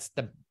that's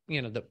the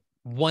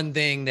one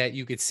thing that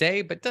you could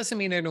say, but doesn't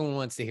mean everyone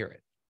wants to hear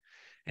it.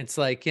 It's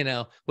like,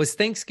 was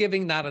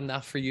Thanksgiving not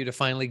enough for you to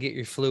finally get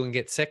your flu and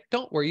get sick?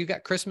 Don't worry. You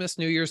got Christmas,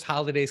 New Year's,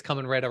 holidays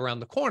coming right around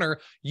the corner.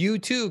 You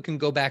too can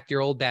go back to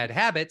your old bad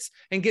habits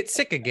and get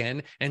sick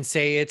again and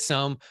say it's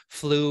some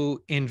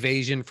flu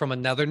invasion from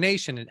another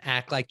nation and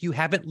act like you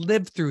haven't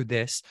lived through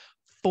this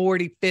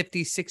 40,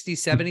 50, 60,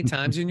 70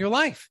 times in your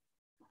life.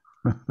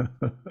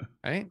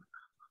 Right?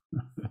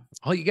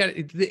 All you got,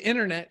 the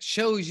internet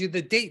shows you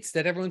the dates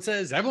that everyone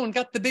says everyone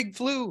got the big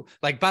flu.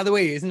 Like, by the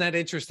way, isn't that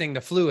interesting?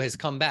 The flu has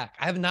come back.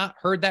 I have not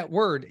heard that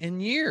word in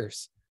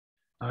years.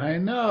 I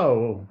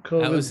know.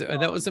 That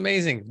was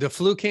amazing. The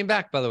flu came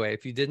back, by the way.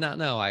 If you did not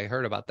know, I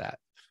heard about that.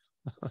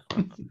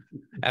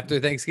 After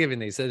Thanksgiving,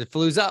 they said the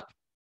flu's up.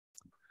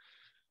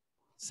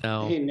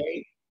 So, hey,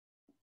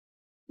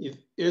 Nate,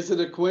 is it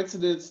a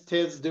coincidence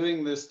Ted's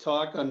doing this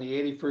talk on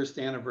the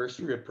 81st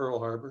anniversary of Pearl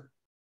Harbor?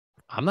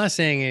 I'm not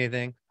saying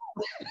anything.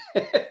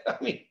 I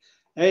mean,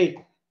 hey,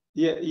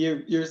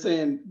 you're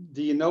saying,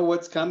 do you know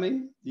what's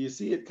coming? Do you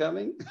see it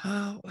coming?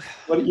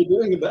 What are you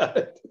doing about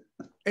it?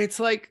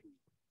 It's like,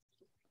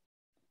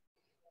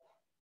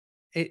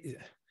 I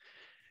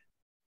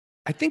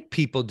think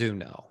people do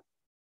know.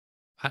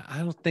 I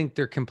don't think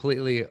they're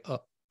completely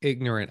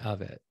ignorant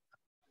of it.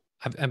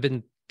 I've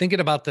been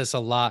thinking about this a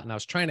lot, and I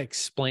was trying to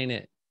explain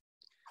it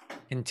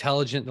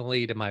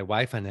intelligently to my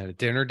wife on a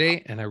dinner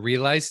date, and I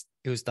realized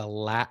it was the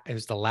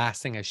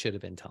last thing I should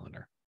have been telling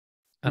her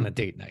on a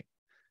date night.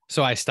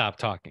 So I stopped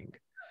talking.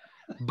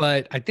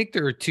 But I think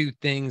there are two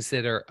things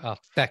that are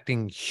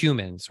affecting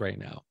humans right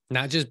now,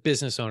 not just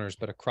business owners,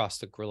 but across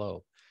the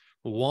globe.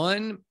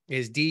 One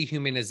is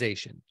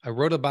dehumanization. I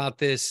wrote about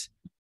this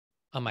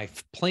on my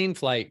plane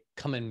flight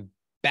coming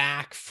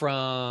back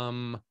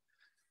from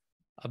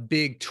a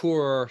big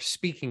tour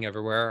speaking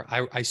everywhere.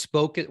 I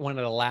spoke at one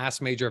of the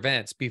last major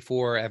events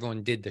before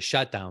everyone did the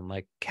shutdown.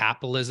 Like,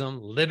 capitalism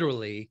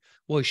literally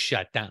was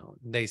shut down.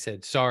 They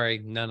said,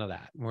 sorry, none of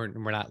that. We're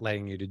not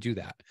letting you to do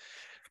that.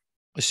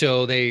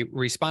 So they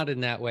responded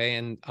in that way.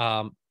 And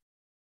on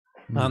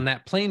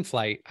that plane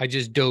flight, I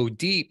just dove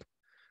deep.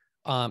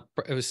 It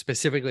was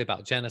specifically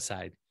about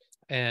genocide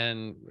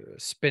and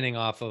spinning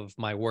off of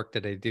my work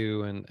that I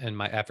do and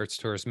my efforts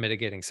towards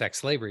mitigating sex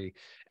slavery.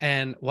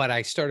 And what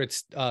I started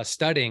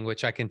studying,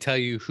 which I can tell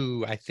you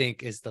who I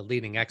think is the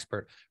leading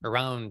expert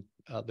around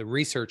the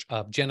research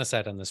of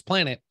genocide on this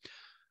planet,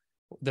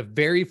 the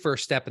very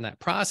first step in that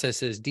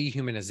process is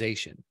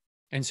dehumanization.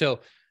 And so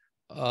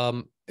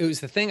it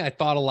was the thing I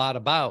thought a lot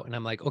about. And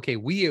I'm like, okay,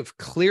 we have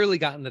clearly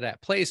gotten to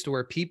that place to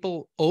where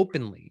people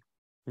openly,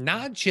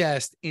 not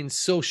just in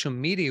social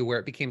media where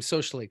it became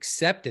socially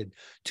accepted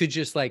to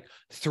just like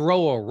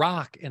throw a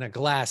rock in a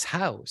glass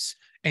house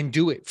and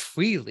do it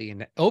freely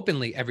and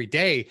openly every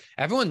day.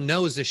 Everyone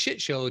knows the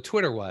shit show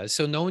Twitter was,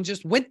 so no one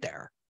just went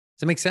there.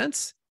 that make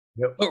sense?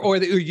 Yep. Or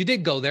you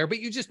did go there, but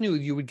you just knew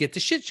you would get the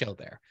shit show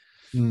there.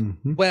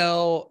 Mm-hmm.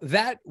 Well,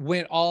 that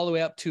went all the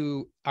way up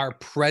to our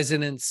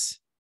presidents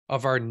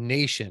of our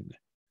nation,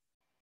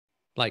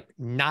 like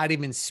not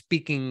even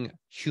speaking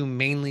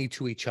humanely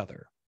to each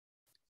other.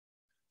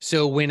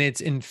 So when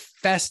it's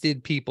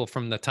infested people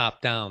from the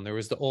top down, there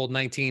was the old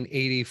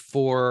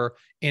 1984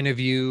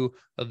 interview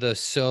of the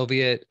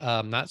Soviet,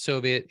 not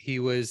Soviet. He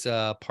was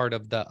part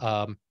of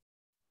the,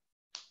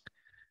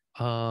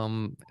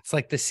 it's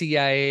like the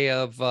CIA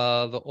of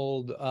the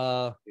old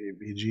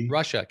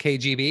Russia,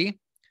 KGB.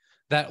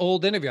 That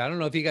old interview. I don't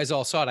know if you guys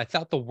all saw it. I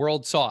thought the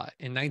world saw it.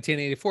 In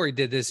 1984, he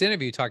did this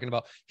interview talking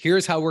about,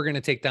 here's how we're going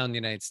to take down the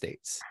United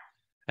States.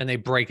 And they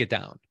break it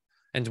down.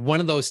 And one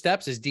of those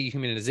steps is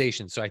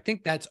dehumanization. So I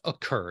think that's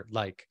occurred.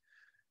 Like,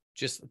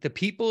 just the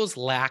people's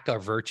lack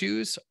of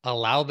virtues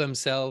allow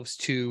themselves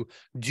to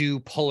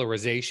do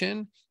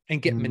polarization and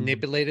get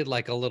manipulated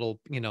like a little,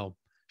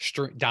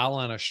 doll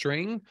on a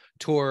string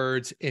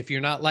towards, if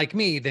you're not like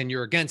me, then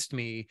you're against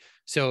me.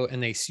 So,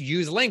 and they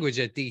use language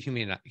at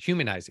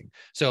dehumanizing.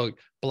 So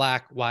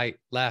black, white,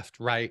 left,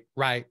 right,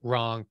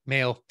 wrong,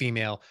 male,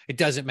 female, it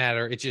doesn't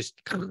matter. It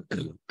just,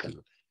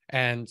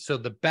 and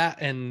so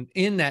and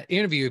in that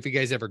interview, if you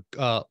guys ever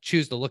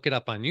choose to look it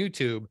up on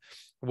YouTube,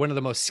 one of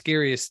the most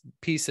scariest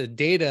piece of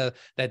data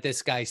that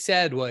this guy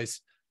said was,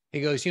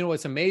 he goes,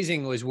 what's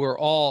amazing was we're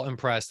all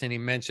impressed. And he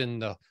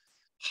mentioned the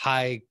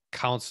high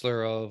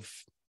counselor of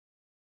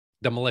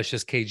the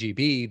malicious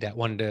KGB that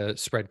wanted to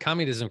spread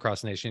communism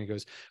across the nation. He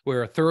goes,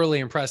 we're thoroughly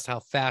impressed how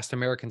fast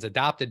Americans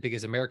adopted,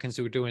 because Americans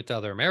who were doing it to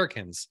other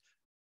Americans,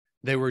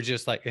 they were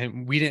just like,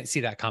 and we didn't see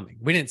that coming.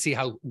 We didn't see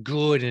how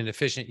good and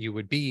efficient you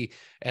would be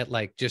at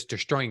like just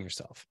destroying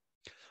yourself.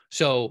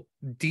 So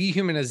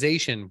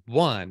dehumanization,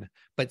 one,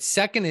 but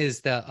second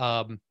is the,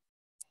 I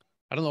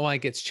don't know why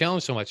it gets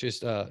challenged so much. Is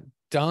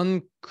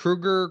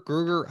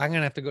Kruger. I'm going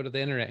to have to go to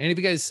the internet. Any of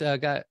you guys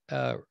got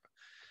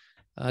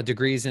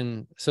degrees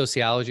in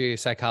sociology or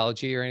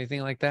psychology or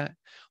anything like that?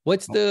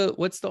 What's the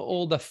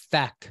old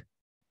effect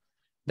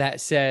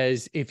that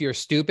says if you're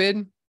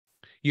stupid,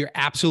 you're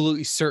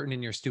absolutely certain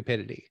in your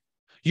stupidity?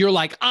 You're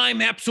like,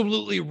 I'm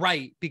absolutely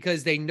right,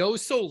 because they know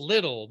so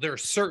little, they're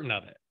certain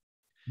of it.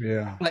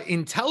 Yeah. But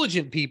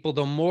intelligent people,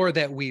 the more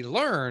that we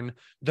learn,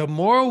 the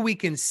more we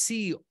can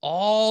see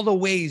all the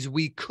ways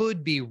we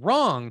could be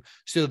wrong.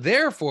 So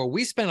therefore,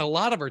 we spend a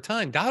lot of our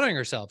time doubting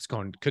ourselves,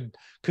 going, could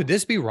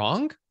this be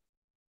wrong?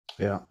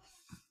 Yeah.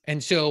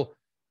 And so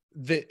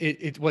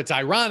what's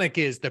ironic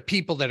is the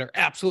people that are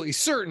absolutely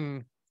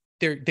certain,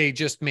 they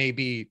just may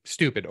be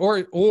stupid,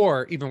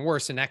 or even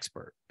worse, an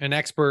expert. An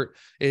expert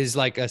is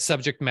like a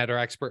subject matter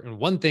expert in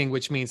one thing,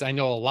 which means I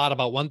know a lot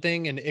about one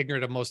thing and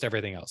ignorant of most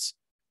everything else.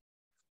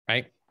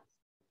 Right.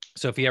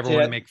 So if you ever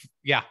want to make,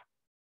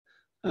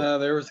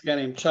 there was a guy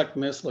named Chuck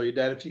Missler. He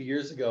died a few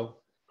years ago,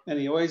 and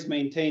he always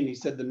maintained, he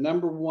said, the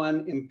number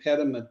one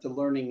impediment to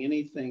learning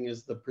anything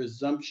is the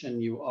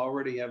presumption you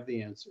already have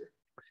the answer.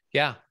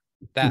 Yeah.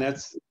 And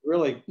that's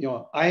really,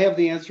 I have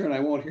the answer and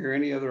I won't hear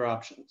any other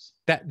options.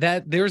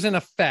 That there's an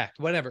effect,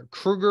 whatever.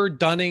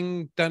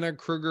 Dunner,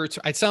 Kruger.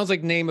 It sounds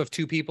like name of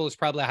two people. It's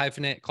probably a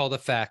hyphenate called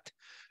effect.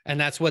 And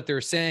that's what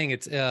they're saying.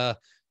 It's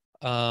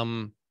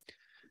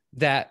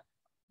that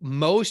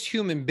most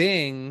human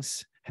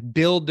beings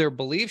build their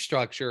belief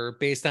structure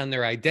based on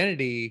their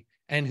identity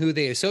and who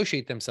they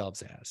associate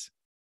themselves as.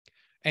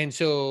 And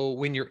so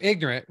when you're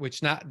ignorant, which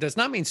does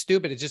not mean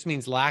stupid, it just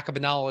means lack of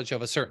knowledge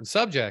of a certain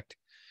subject,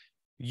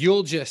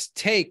 you'll just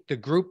take the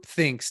group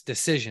thinks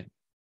decision.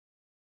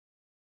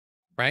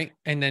 Right.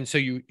 And then so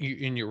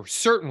you're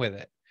certain with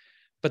it.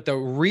 But the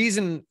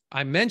reason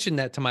I mentioned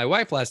that to my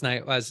wife last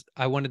night was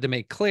I wanted to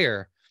make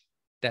clear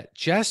that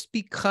just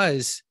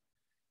because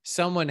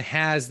someone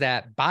has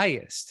that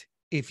bias,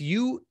 if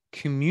you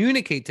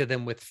communicate to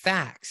them with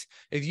facts,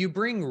 if you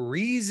bring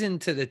reason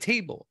to the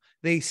table,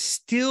 they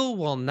still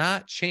will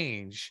not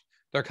change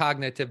their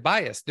cognitive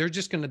bias. They're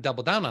just going to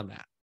double down on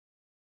that.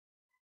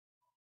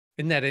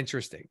 Isn't that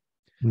interesting?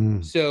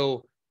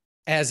 So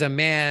as a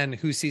man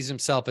who sees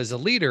himself as a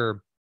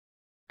leader,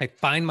 I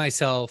find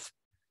myself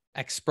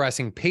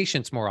expressing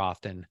patience more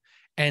often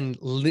and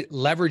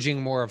leveraging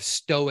more of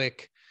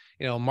stoic,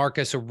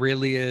 Marcus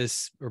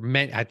Aurelius,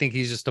 I think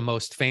he's just the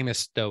most famous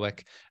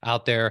stoic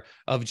out there,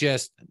 of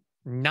just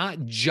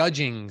not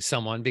judging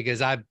someone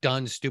because I've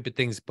done stupid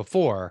things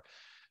before,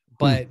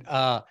 but,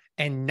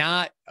 and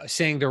not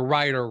saying they're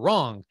right or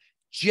wrong,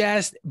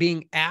 just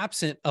being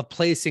absent of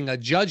placing a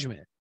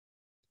judgment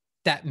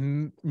that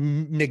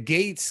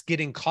negates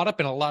getting caught up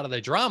in a lot of the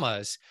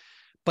dramas,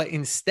 but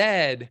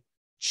instead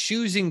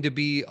choosing to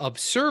be of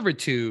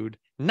servitude,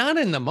 not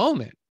in the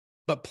moment,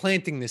 but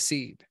planting the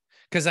seed.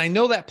 Because I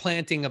know that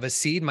planting of a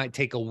seed might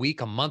take a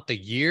week, a month, a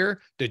year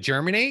to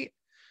germinate.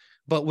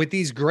 But with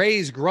these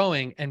grays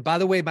growing, and by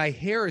the way, my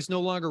hair is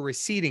no longer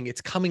receding,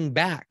 it's coming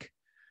back.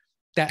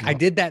 I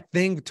did that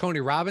thing with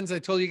Tony Robbins I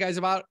told you guys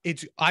about.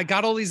 I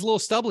got all these little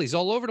stubblies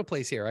all over the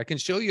place here. I can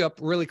show you up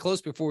really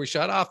close before we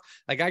shut off.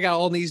 Like I got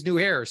all these new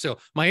hair. So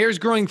my hair is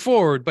growing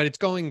forward, but it's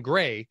going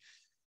gray.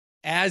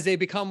 as they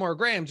become more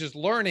gray, I'm just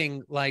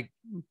learning like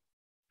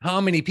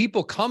how many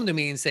people come to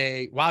me and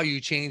say, wow, you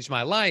changed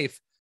my life.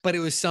 But it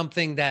was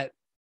something that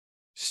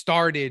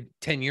started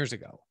 10 years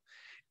ago.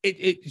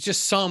 It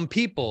just some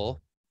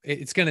people,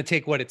 it's going to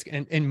take what it's,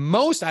 and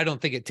most, I don't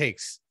think it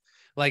takes.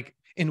 Like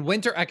in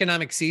winter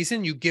economic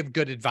season, you give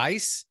good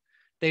advice,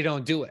 they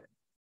don't do it.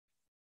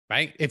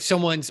 Right. If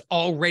someone's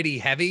already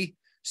heavy,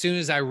 soon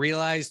as I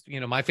realized,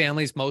 my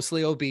family's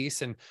mostly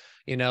obese and,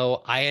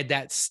 I had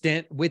that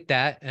stint with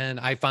that and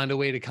I found a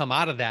way to come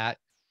out of that.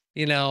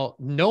 No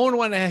one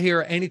wanted to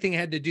hear anything I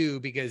had to do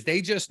because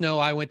they just know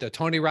I went to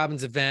Tony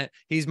Robbins' event.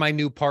 He's my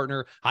new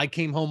partner. I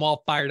came home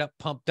all fired up,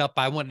 pumped up.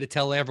 I wanted to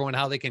tell everyone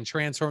how they can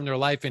transform their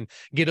life and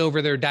get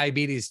over their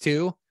diabetes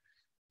too.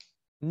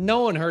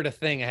 No one heard a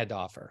thing I had to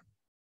offer.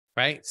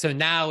 Right. So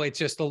now it's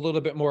just a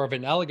little bit more of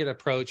an elegant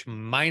approach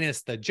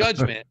minus the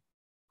judgment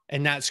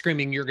and not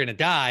screaming, you're going to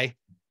die.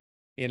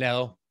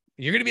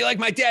 You're going to be like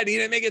my dad. He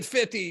didn't make it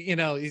 50.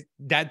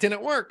 That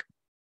didn't work.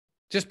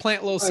 Just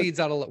plant little seeds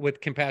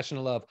with compassion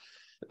and love.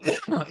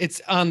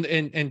 It's on,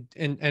 and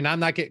I'm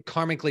not getting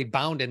karmically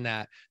bound in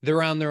that.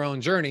 They're on their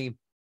own journey,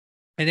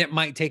 and it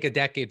might take a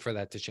decade for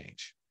that to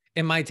change.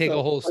 It might take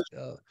a whole.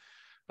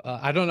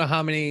 I don't know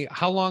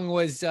how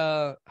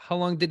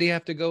long did he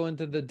have to go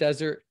into the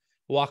desert,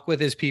 walk with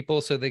his people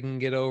so they can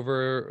get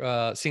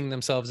over seeing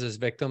themselves as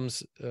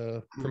victims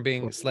from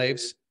being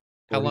slaves?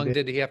 How long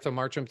did he have to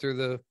march them through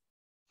the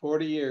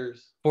 40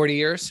 years? 40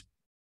 years.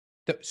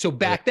 So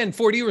back then,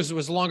 40 years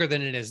was longer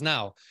than it is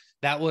now.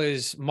 That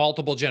was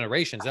multiple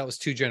generations. That was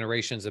 2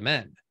 generations of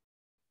men.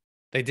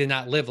 They did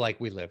not live like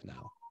we live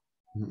now.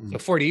 So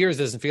 40 years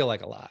doesn't feel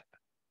like a lot.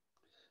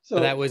 So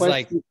that was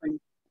like,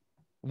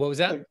 what was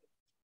that?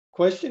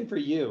 Question for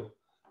you.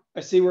 I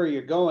see where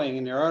you're going,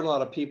 and there are a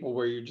lot of people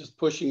where you're just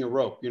pushing a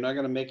rope. You're not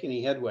going to make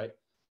any headway.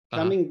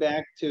 Coming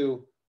back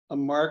to a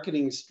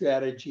marketing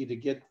strategy to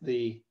get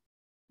the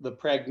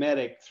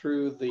pragmatic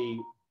through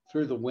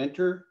the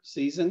winter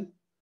season.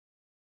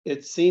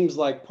 It seems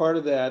like part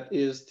of that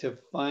is to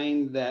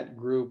find that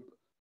group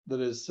that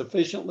is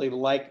sufficiently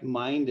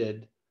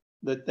like-minded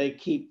that they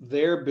keep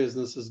their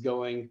businesses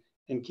going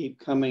and keep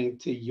coming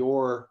to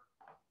your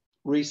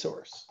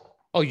resource.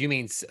 Oh, you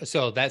mean,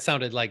 so that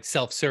sounded like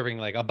self-serving,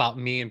 like about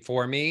me and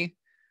for me?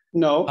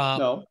 No,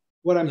 no.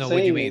 What I'm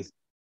saying is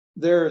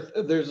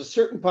there's a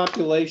certain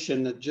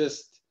population that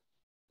just,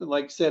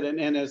 like I said,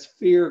 and as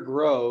fear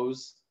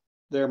grows,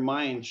 their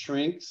mind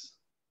shrinks.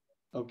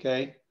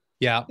 Okay.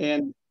 Yeah.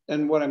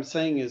 And what I'm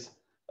saying is,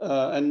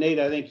 and Nate,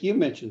 I think you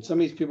mentioned some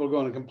of these people are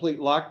going to complete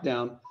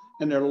lockdown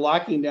and they're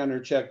locking down their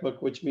checkbook,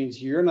 which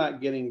means you're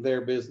not getting their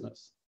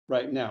business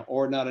right now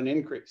or not an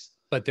increase.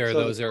 But there are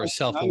those that are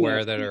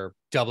self-aware that are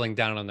doubling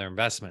down on their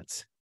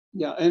investments.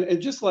 Yeah.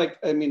 And just like,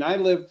 I mean, I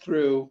lived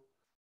through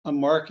a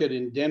market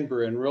in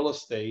Denver in real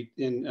estate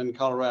in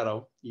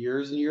Colorado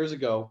years and years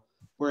ago,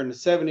 where in the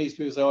 70s,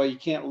 people say, oh, you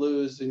can't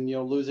lose and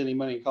you'll lose any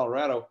money in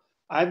Colorado.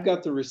 I've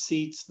got the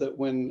receipts that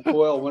when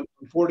oil went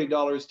from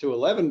 $40 to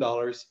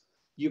 $11,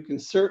 you can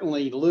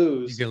certainly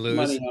lose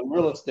money on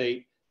real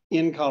estate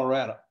in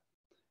Colorado.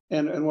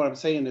 And what I'm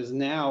saying is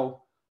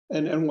now,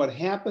 and what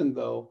happened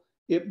though,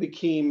 it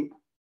became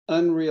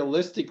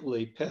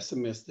unrealistically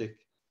pessimistic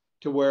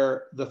to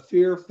where the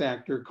fear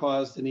factor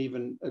caused an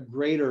even a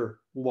greater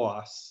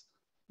loss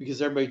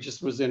because everybody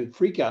just was in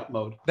freak out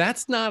mode.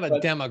 That's not a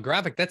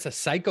demographic. That's a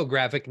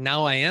psychographic.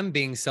 Now I am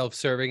being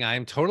self-serving. I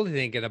am totally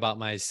thinking about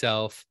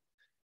myself.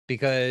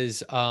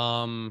 Because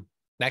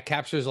that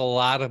captures a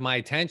lot of my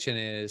attention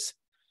is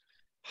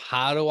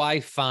how do I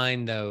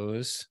find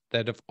those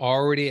that have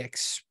already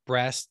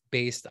expressed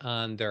based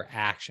on their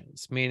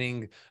actions,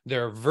 meaning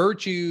their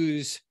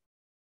virtues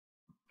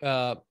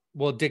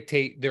will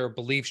dictate their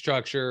belief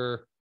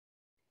structure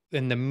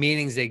and the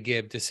meanings they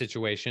give to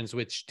situations,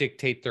 which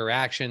dictate their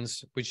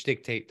actions, which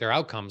dictate their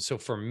outcomes. So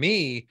for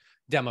me,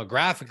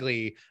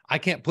 demographically, I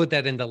can't put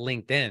that into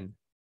LinkedIn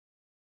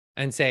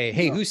and say,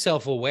 hey, who's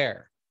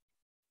self-aware?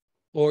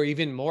 Or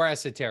even more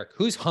esoteric,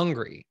 who's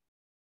hungry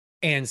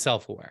and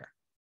self-aware?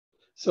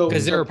 So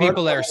because there are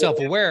people that are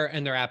self-aware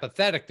and they're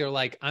apathetic. They're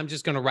like, I'm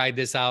just going to ride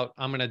this out.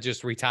 I'm going to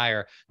just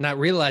retire, not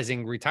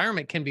realizing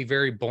retirement can be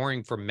very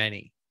boring for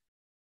many.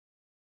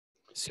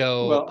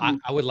 So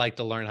I would like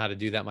to learn how to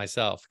do that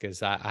myself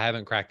because I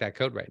haven't cracked that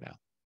code right now.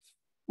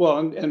 Well,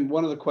 and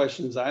one of the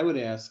questions I would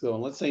ask though,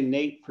 and let's say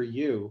Nate for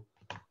you,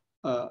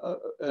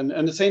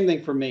 and the same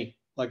thing for me.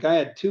 Like I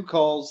had 2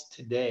 calls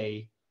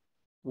today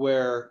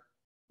where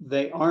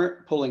they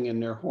aren't pulling in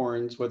their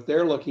horns. What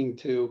they're looking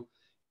to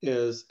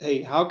is,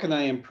 hey, how can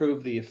I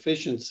improve the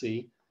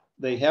efficiency?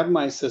 They have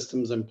my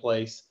systems in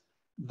place.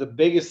 The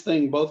biggest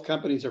thing both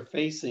companies are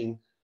facing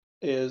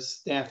is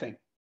staffing.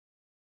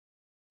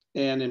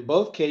 And in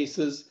both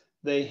cases,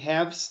 they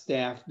have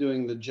staff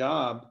doing the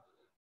job,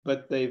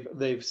 but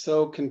they've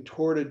so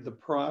contorted the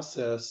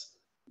process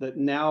that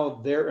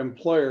now their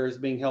employer is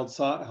being held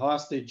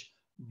hostage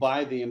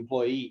by the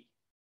employee.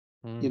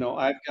 You know,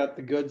 I've got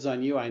the goods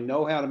on you. I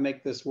know how to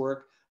make this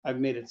work.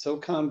 I've made it so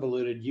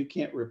convoluted, you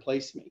can't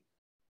replace me.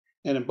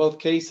 And in both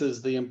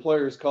cases, the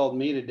employers called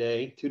me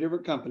today, 2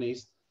 different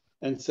companies,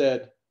 and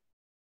said,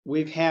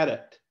 we've had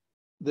it.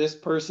 This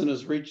person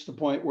has reached the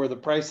point where the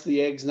price of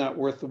the egg's not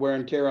worth the wear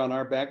and tear on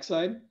our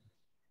backside.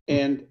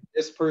 And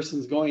this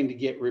person's going to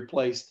get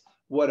replaced.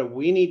 What do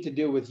we need to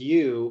do with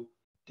you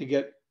to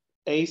get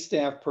a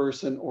staff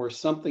person or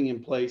something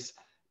in place?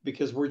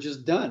 Because we're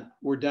just done.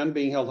 We're done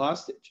being held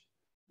hostage.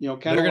 You know,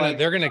 kind of like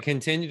they're gonna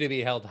continue to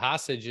be held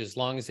hostage as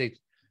long as they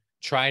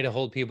try to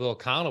hold people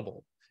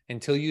accountable.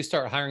 Until you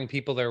start hiring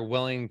people that are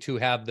willing to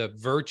have the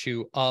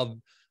virtue of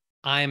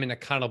I'm an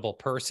accountable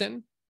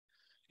person,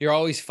 you're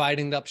always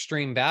fighting the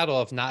upstream battle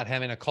of not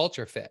having a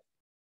culture fit.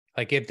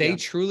 Like if they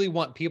truly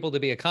want people to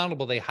be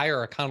accountable, they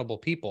hire accountable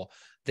people.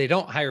 They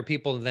don't hire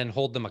people and then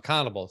hold them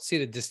accountable. See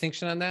the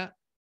distinction on that?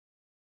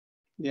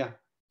 Yeah.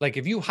 Like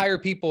if you hire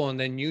people and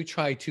then you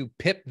try to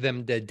pip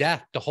them to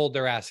death to hold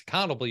their ass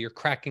accountable, you're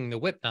cracking the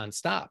whip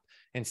nonstop.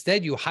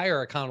 Instead, you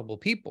hire accountable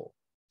people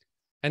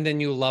and then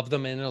you love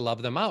them in and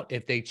love them out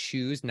if they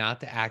choose not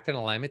to act in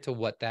alignment to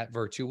what that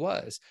virtue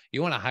was.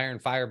 You want to hire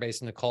and fire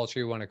based on the culture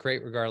you want to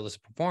create regardless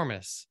of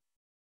performance.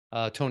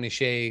 Tony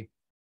Hsieh,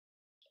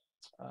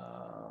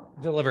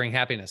 Delivering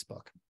Happiness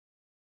book,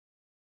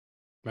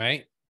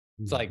 right?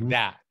 It's like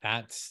that.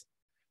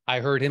 I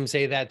heard him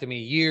say that to me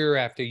year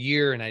after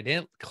year, and I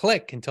didn't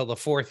click until the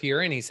 4th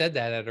year. And he said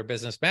that at our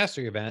business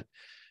mastery event.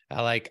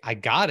 I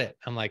got it.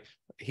 I'm like,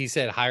 he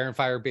said, hire and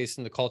fire based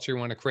on the culture you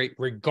want to create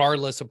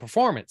regardless of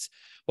performance.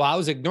 Well, I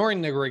was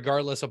ignoring the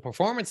regardless of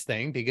performance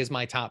thing because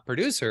my top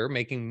producer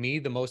making me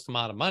the most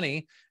amount of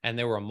money, and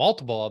there were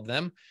multiple of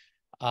them,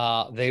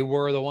 they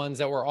were the ones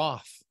that were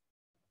off.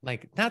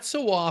 Like not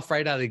so off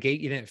right out of the gate,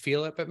 you didn't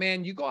feel it, but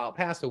man, you go out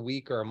past a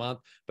week or a month.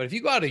 But if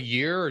you go out a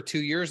year or 2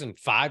 years and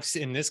 5,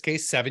 in this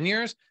case, 7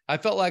 years, I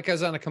felt like I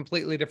was on a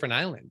completely different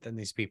island than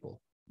these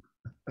people.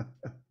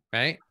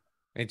 Right?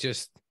 It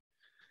just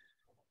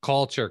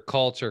culture.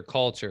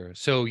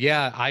 So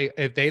yeah,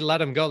 if they let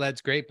them go,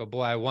 that's great. But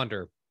boy, I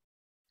wonder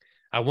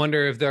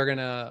if they're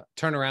gonna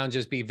turn around,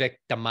 just be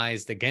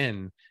victimized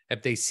again,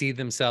 if they see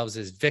themselves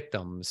as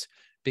victims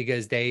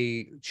because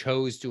they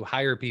chose to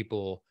hire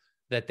people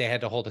that they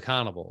had to hold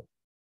accountable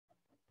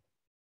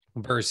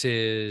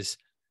versus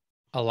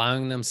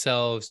allowing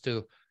themselves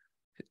to,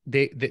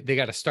 they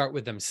got to start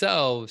with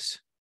themselves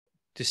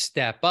to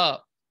step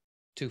up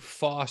to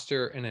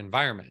foster an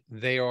environment.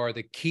 They are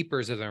the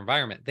keepers of their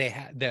environment. They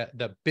have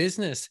the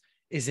business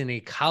is an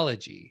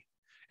ecology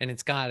and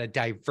it's got a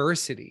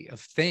diversity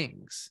of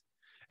things.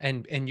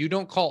 And you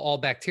don't call all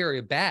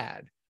bacteria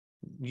bad.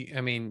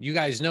 I mean, you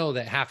guys know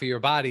that half of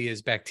your body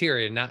is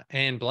bacteria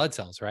and blood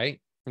cells,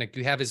 right? Like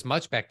you have as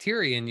much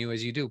bacteria in you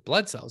as you do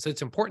blood cells.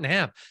 It's important to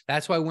have.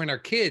 That's why when our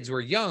kids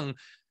were young,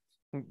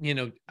 you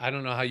know, I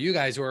don't know how you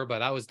guys were,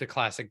 but I was the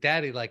classic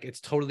daddy. Like it's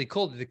totally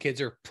cool that the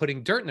kids are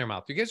putting dirt in their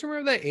mouth. You guys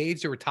remember that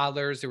age? They were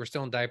toddlers. They were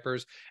still in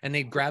diapers and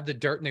they'd grab the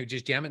dirt and they would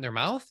just jam it in their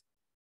mouth.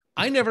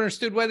 I never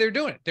understood why they're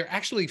doing it. They're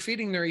actually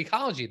feeding their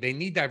ecology. They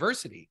need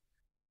diversity.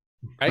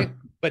 Right.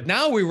 But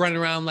now we run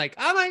around like,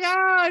 oh my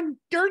God,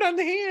 dirt on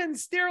the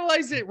hands,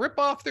 sterilize it, rip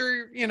off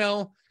their, you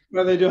know.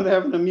 Well, they don't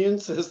have an immune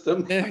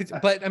system.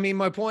 But I mean,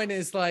 my point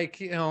is like,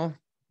 you know,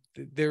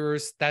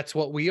 that's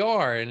what we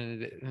are.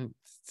 And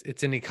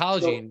it's an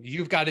ecology and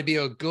you've got to be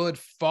a good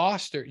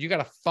foster. You got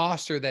to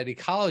foster that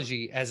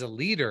ecology as a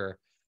leader,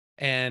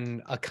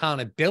 and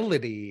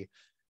accountability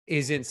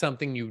isn't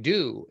something you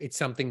do. It's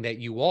something that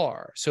you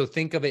are. So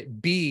think of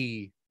it,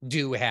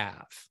 do,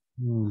 have.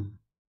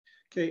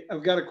 Okay.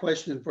 I've got a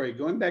question for you.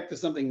 Going back to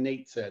something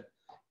Nate said,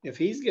 if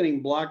he's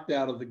getting blocked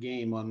out of the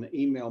game on the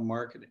email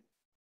marketing,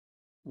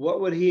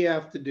 what would he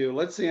have to do?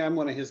 Let's say I'm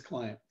one of his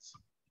clients.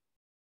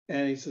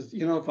 And he says,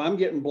 you know, if I'm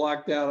getting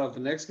blocked out of the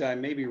next guy,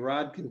 maybe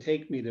Rod can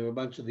take me to a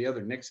bunch of the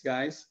other next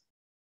guys.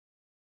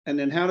 And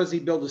then how does he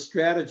build a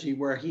strategy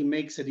where he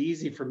makes it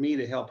easy for me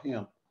to help him?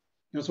 You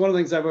know, it's one of the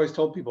things I've always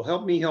told people,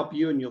 help me help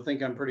you, and you'll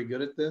think I'm pretty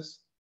good at this.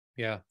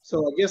 Yeah. So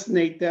I guess,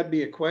 Nate, that'd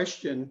be a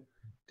question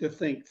to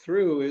think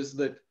through, is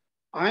that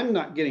I'm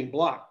not getting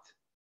blocked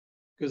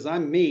because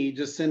I'm me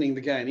just sending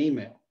the guy an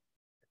email.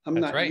 I'm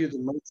That's not right. you, the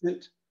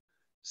merchant.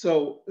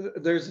 So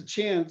there's a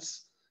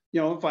chance,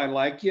 you know, if I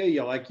like you,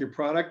 you like your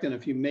product, and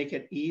if you make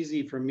it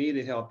easy for me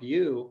to help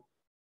you,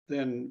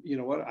 then you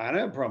know what, I don't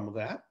have a problem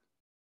with that.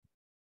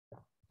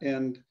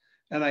 And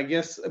I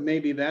guess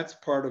maybe that's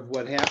part of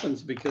what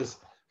happens, because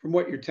from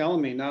what you're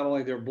telling me, not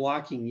only they're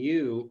blocking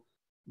you,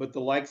 but the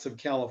likes of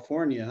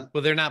California.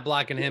 Well, they're not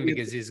blocking him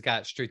because he's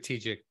got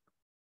strategic.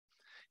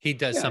 He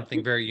does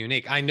something very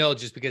unique. I know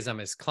just because I'm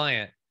his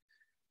client,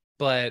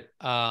 but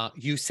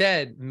you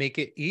said make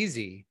it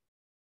easy.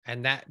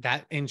 And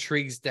that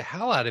intrigues the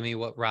hell out of me,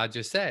 what Rod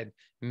just said,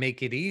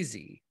 make it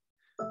easy.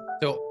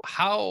 So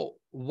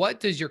what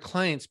does your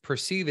clients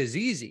perceive as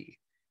easy?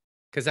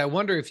 Because I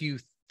wonder if you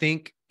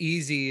think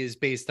easy is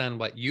based on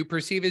what you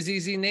perceive as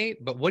easy,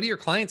 Nate, but what do your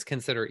clients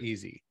consider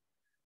easy?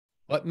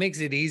 What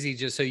makes it easy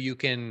just so you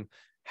can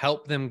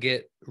help them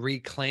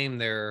reclaim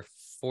their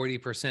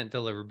 40%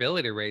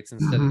 deliverability rates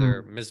instead of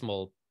their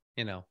miserable,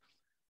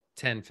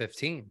 10,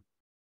 15?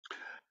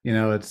 You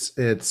know, it's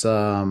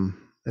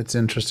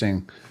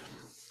interesting.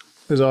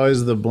 There's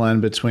always the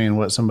blend between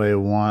what somebody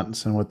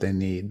wants and what they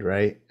need,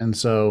 right? And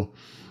so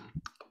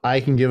I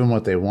can give them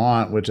what they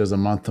want, which is a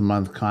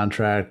month-to-month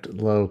contract,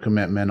 low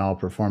commitment, all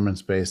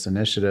performance-based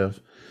initiative,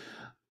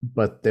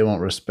 but they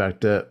won't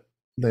respect it.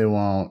 They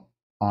won't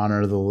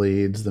honor the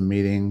leads, the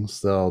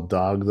meetings. They'll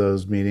dog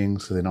those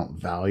meetings because they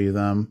don't value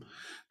them.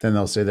 Then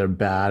they'll say they're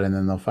bad, and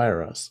then they'll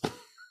fire us.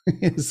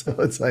 So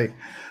it's like,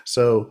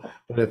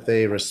 but if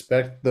they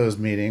respect those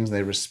meetings,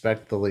 they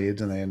respect the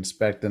leads, and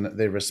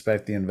they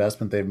respect the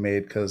investment they've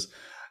made. Because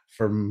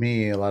for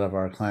me, a lot of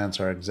our clients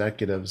are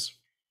executives.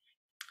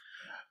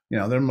 You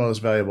know, their most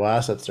valuable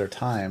assets, their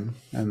time,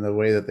 and the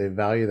way that they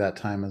value that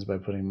time is by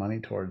putting money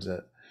towards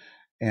it.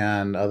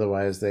 And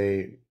otherwise,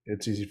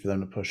 it's easy for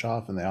them to push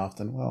off, and they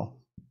often will.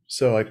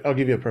 So, like, I'll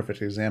give you a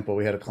perfect example.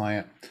 We had a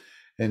client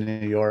in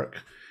New York,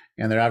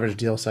 and their average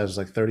deal size was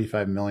like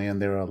 35 million.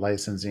 They were a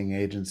licensing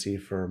agency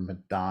for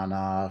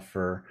Madonna,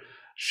 for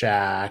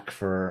Shaq,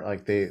 for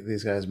like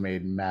these guys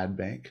made mad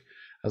bank.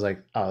 I was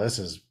like, oh, this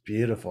is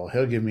beautiful.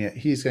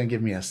 He's going to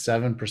give me a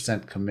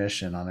 7%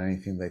 commission on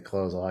anything they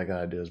close. All I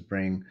got to do is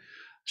bring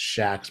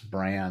Shaq's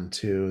brand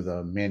to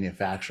the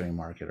manufacturing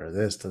market, or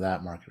this to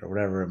that market, or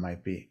whatever it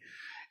might be.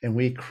 And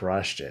we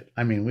crushed it.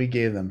 I mean, we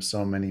gave them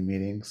so many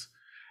meetings,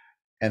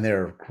 and they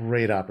were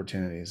great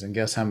opportunities. And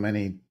guess how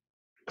many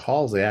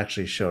calls they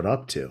actually showed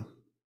up to?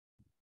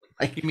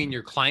 You mean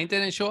your client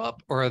didn't show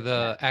up, or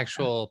the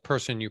actual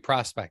person you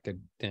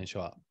prospected didn't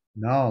show up?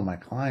 No, my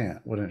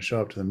client wouldn't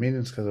show up to the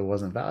meetings because it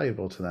wasn't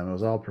valuable to them. It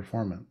was all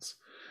performance.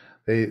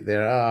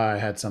 I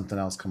had something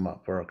else come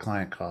up, or a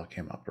client call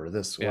came up, or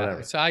this,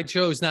 whatever. So I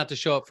chose not to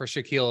show up for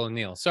Shaquille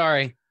O'Neal.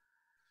 Sorry.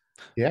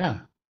 Yeah.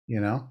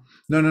 No.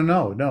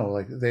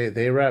 Like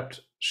they repped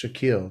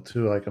Shaquille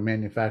to like a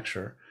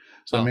manufacturer.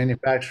 So a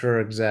manufacturer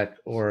exec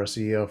or a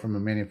CEO from a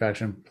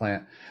manufacturing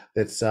plant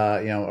that's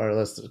or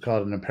let's call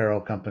it an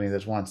apparel company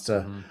that wants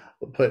to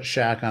put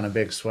Shaq on a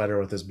big sweater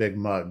with this big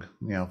mug,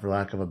 for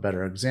lack of a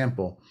better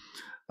example.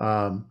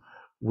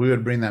 We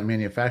would bring that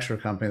manufacturer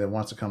company that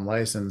wants to come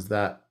license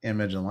that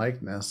image and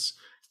likeness,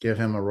 give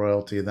him a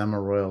royalty, them a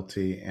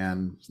royalty,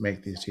 and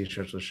make these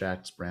t-shirts with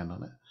Shaq's brand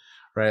on it.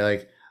 Right?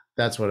 Like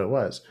that's what it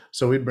was.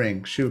 So we'd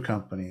bring shoe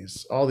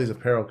companies, all these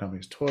apparel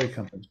companies, toy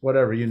companies,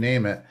 whatever, you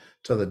name it,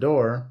 to the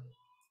door.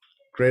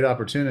 Great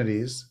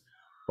opportunities,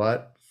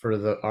 but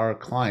for our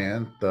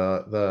client,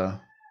 the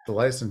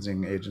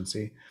licensing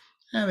agency,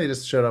 they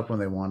just showed up when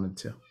they wanted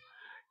to,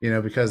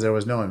 because there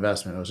was no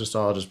investment. It was just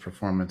all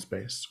performance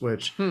based,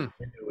 which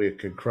we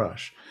could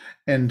crush.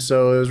 And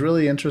so it was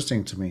really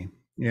interesting to me.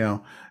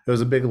 It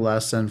was a big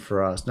lesson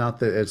for us. Not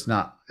that it's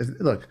not.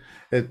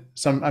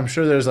 I'm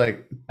sure there's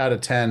like out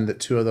of 10 that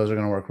 2 of those are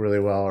going to work really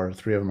well, or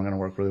 3 of them are going to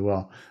work really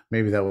well.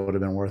 Maybe that would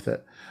have been worth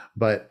it.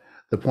 But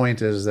the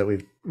point is that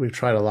we've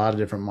tried a lot of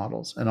different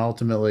models, and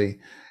ultimately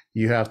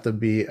you have to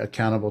be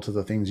accountable to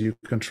the things you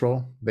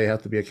control. They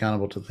have to be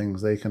accountable to the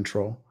things they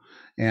control.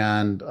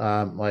 And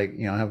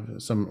have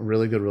some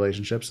really good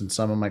relationships, and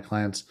some of my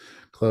clients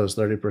close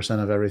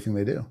 30% of everything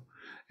they do.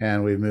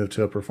 And we've moved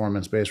to a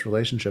performance-based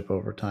relationship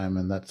over time,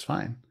 and that's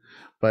fine.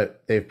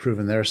 But they've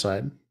proven their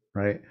side,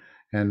 right?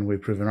 And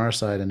we've proven our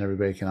side, and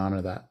everybody can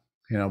honor that,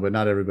 but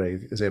not everybody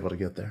is able to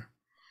get there.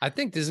 I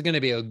think this is going to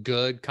be a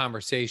good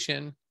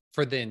conversation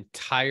for the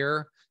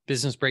entire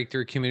business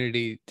breakthrough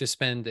community to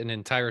spend an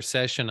entire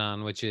session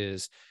on, which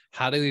is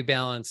how do we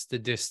balance the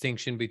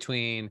distinction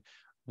between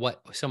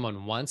what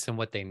someone wants and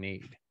what they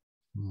need?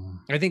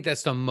 I think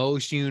that's the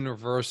most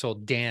universal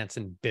dance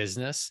in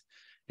business,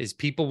 is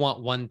people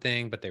want one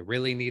thing, but they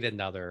really need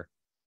another.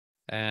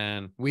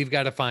 And we've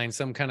got to find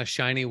some kind of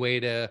shiny way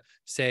to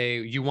say,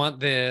 you want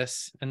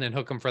this, and then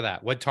hook them for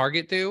that. What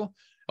Target do?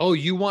 Oh,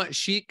 you want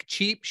chic,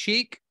 cheap,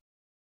 chic?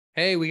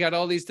 Hey, we got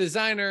all these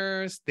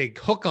designers. They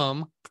hook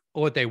them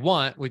what they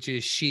want, which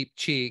is cheap,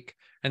 cheek,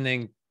 and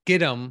then get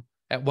them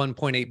at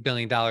 $1.8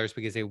 billion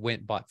because they went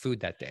and bought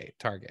food that day at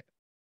Target,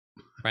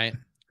 right?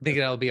 I think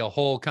that'll be a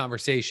whole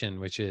conversation,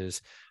 which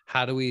is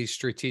how do we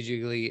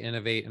strategically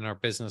innovate in our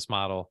business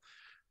model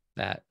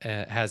that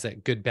has a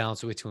good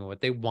balance between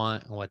what they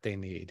want and what they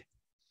need.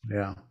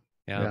 Yeah.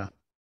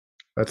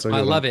 That's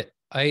I love it.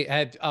 I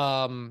had,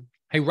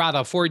 hey, Rod,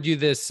 I'll forward you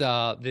this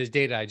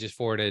data I just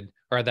forwarded,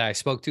 or that I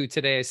spoke to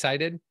today, I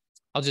cited.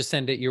 I'll just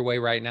send it your way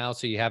right now,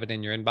 so you have it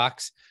in your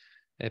inbox.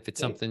 If it's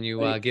something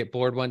you get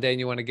bored one day and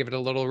you want to give it a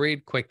little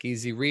read, quick,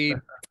 easy read.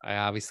 I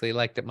obviously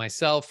liked it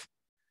myself.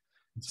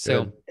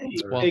 So,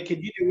 hey,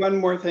 could you do one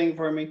more thing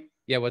for me?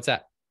 Yeah, what's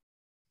that?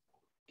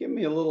 Give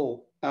me a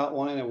little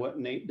outline of what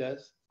Nate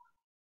does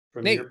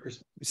from Nate, your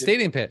perspective.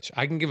 Stadium pitch.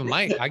 I can give him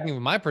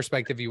my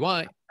perspective. You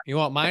want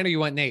mine, or you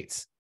want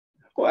Nate's?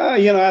 Well,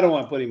 I don't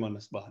want to put him on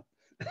the spot.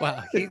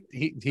 Well,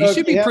 he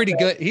should be pretty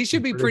good. He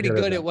should be pretty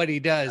good at what he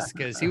does,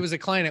 because he was a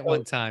client at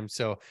one time.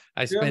 So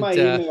I spent my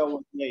email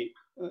with Nate.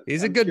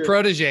 He's a good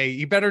protege.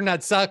 You better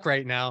not suck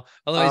right now,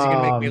 otherwise you're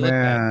gonna make me look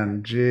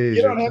bad. Geez,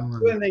 you don't have to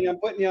do anything. I'm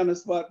putting you on the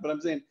spot, but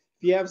I'm saying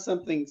if you have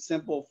something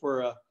simple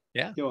for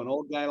an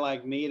old guy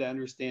like me to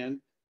understand,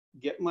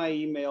 get my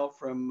email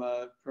from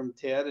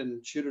Ted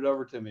and shoot it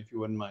over to me if you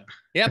wouldn't mind.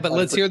 Yeah, but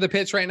let's hear the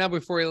pitch right now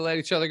before we let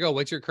each other go.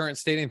 What's your current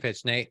stadium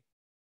pitch, Nate?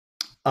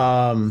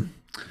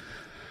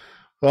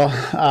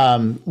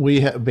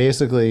 We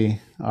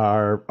basically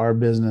our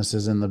business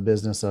is in the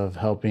business of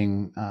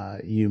helping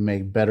you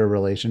make better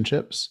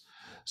relationships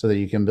so that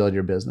you can build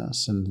your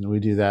business, and we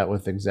do that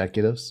with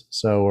executives.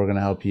 So we're going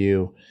to help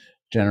you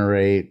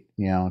generate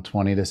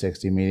 20 to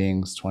 60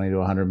 meetings, 20 to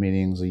 100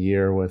 meetings a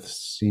year with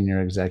senior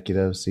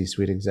executives,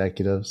 C-suite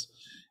executives,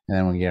 and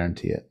then we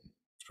guarantee it.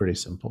 It's pretty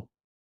simple.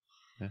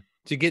 Yeah.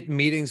 To get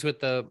meetings with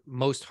the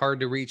most hard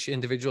to reach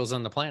individuals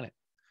on the planet.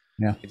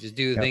 Yeah. You just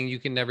do the thing you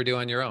can never do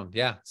on your own.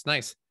 Yeah, it's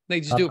nice.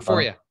 They just do it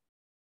for you.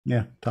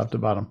 Yeah, top to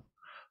bottom.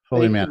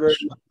 Fully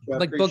managed.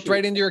 Like booked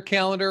right into your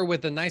calendar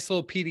with a nice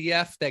little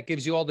PDF that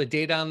gives you all the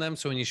data on them.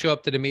 So when you show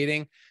up to the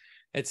meeting,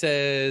 it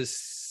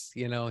says,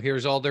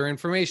 here's all their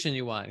information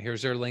you want.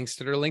 Here's their links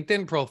to their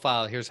LinkedIn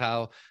profile. Here's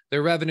how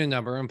their revenue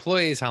number,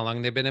 employees, how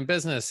long they've been in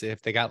business,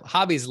 if they got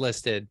hobbies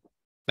listed.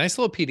 Nice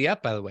little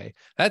PDF, by the way.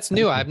 That's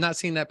new. I've not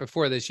seen that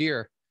before this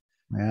year.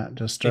 Yeah,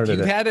 just started. If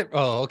you had it,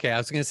 oh, okay. I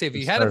was going to say, if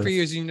you had it for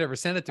years and you never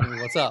sent it to me,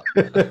 what's up?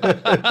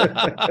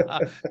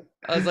 I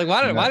was like,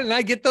 why didn't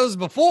I get those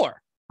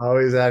before?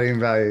 Always adding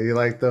value. You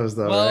like those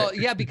though, well, right?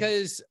 Yeah,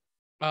 because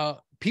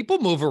people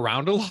move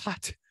around a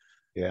lot.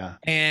 Yeah.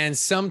 And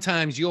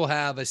sometimes you'll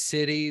have a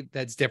city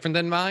that's different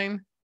than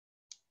mine,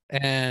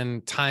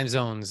 and time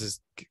zones is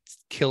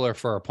killer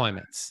for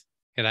appointments.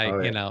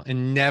 And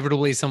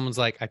inevitably someone's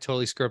like, I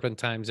totally screw up in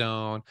time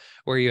zone.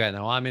 Where are you at?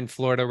 No, I'm in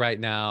Florida right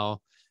now.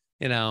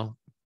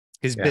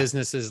 His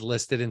business is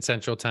listed in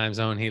Central Time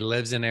Zone. He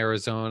lives in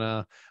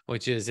Arizona,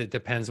 it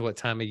depends what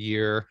time of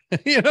year,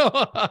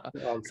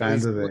 all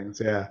kinds of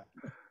things. Yeah.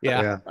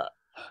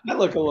 I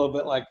look a little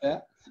bit like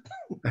that.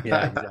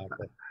 Yeah,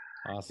 exactly.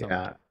 Awesome.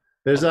 Yeah.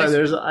 There's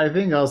I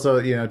think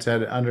also,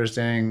 Ted,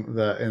 understanding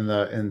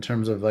in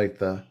terms of like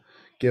the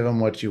give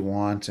them what you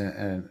want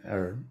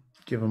or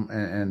give them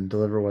and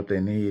deliver what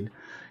they need.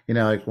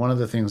 Like one of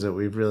the things that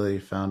we've really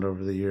found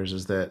over the years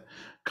is that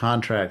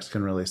contracts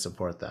can really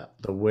support that.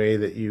 The way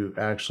that you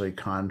actually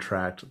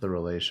contract the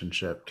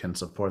relationship can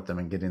support them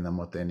in getting them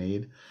what they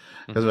need.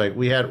 Because like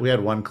we had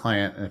one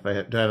client, and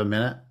do I have a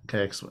minute?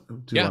 Okay.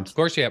 Of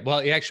course you have.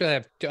 Well, you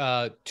actually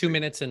have 2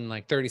 minutes and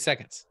like 30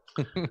 seconds.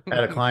 I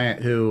had a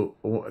client who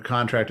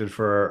contracted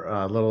for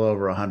a little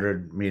over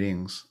 100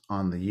 meetings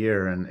on the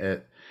year,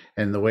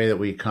 and the way that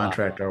we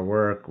contract our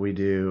work, we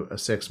do a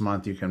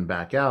 6-month, you can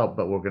back out,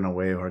 but we're going to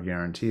waive our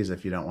guarantees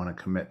if you don't want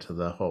to commit to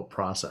the whole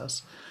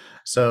process.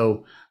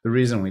 So the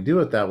reason we do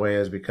it that way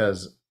is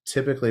because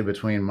typically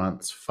between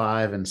months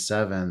 5 and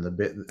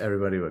 7,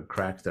 everybody would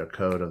crack their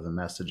code of the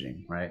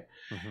messaging, right?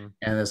 Mm-hmm.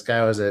 And this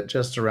guy was at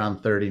just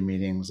around 30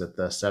 meetings at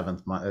the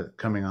 7th month,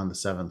 coming on the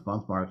 7th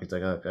month mark. He's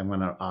like, I'm going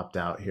to opt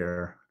out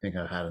here. I think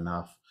I've had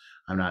enough.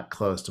 I'm not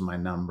close to my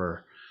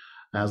number.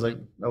 And I was like,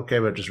 okay,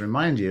 but just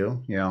remind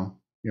you,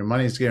 your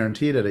money's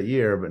guaranteed at a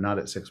year, but not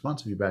at 6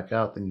 months. If you back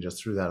out, then you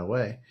just threw that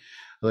away. I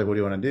was like, what do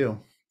you want to do?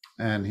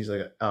 And he's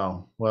like,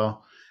 oh,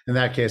 well, in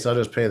that case, I'll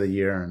just pay the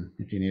year. And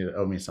if you need to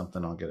owe me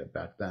something, I'll get it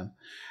back then.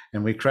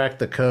 And we cracked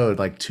the code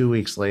like 2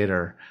 weeks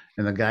later.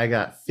 And the guy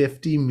got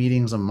 50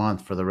 meetings a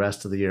month for the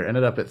rest of the year,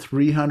 ended up at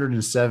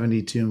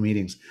 372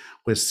 meetings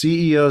with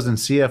CEOs and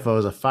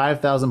CFOs of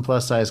 5,000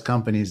 plus size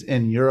companies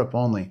in Europe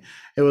only.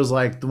 It was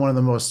like one of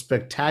the most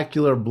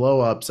spectacular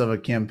blow ups of a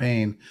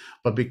campaign.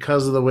 But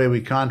because of the way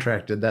we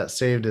contracted, that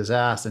saved his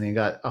ass. And he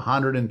got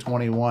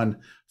 121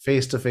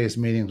 face-to-face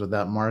meetings with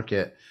that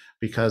market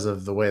because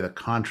of the way the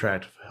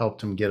contract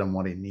helped him get him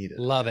what he needed.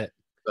 Love it.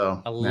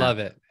 So I love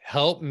it.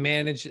 Help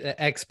manage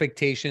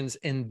expectations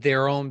in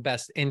their own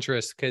best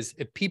interest. Because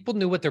if people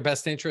knew what their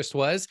best interest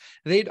was,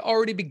 they'd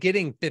already be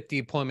getting 50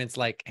 appointments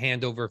like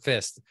hand over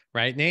fist.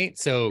 Right, Nate?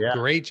 So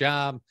Great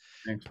job.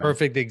 Thanks,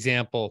 perfect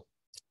example.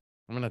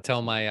 I'm going to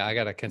tell I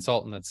got a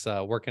consultant that's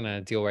working on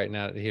a deal right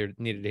now that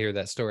needed to hear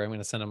that story. I'm going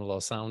to send him a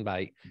little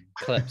soundbite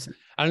clips.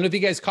 I don't know if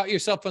you guys caught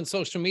yourself on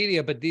social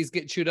media, but these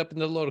get chewed up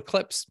into little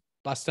clips,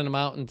 busting them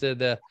out into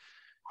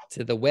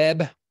the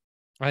web.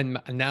 I'm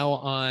now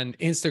on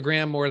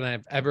Instagram more than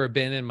I've ever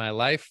been in my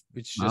life,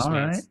 which just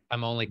means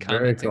I'm only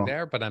commenting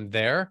there, but I'm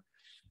there.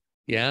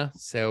 Yeah.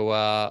 So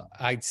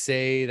I'd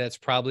say that's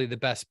probably the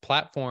best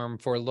platform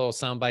for little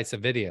sound bites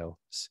of videos.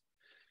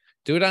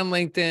 Do it on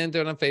LinkedIn,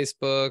 do it on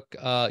Facebook,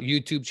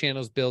 YouTube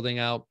channels building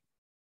out.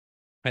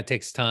 That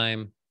takes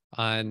time.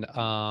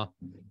 If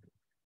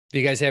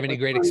you guys have any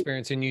great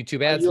experience in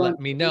YouTube ads, let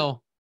me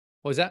know.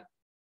 What was that?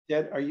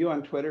 Dad, are you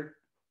on Twitter?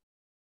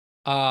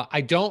 I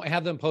don't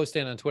have them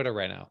posted on Twitter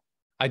right now.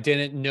 I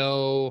didn't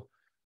know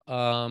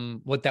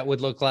what that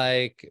would look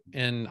like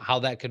and how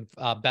that could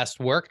best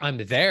work. I'm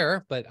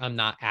there, but I'm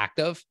not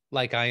active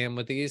like I am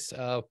with these.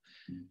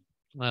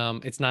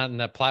 It's not in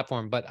that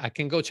platform, but I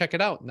can go check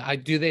it out.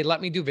 Do they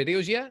let me do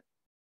videos yet?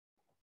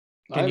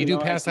 Can you do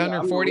past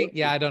 140?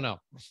 Yeah, I don't know.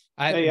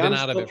 I've been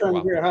out of it for a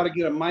while. I'm trying to figure out how to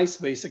get a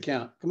MySpace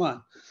account. Come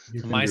on.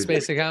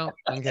 MySpace account?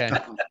 Okay.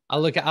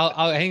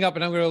 I'll hang up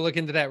and I'm going to look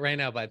into that right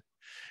now, bud.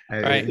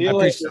 All right.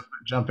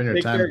 Jump in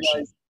your time.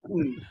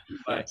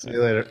 Bye. See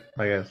you later.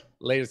 Bye, guys.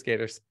 Later,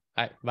 skaters.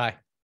 All right, bye.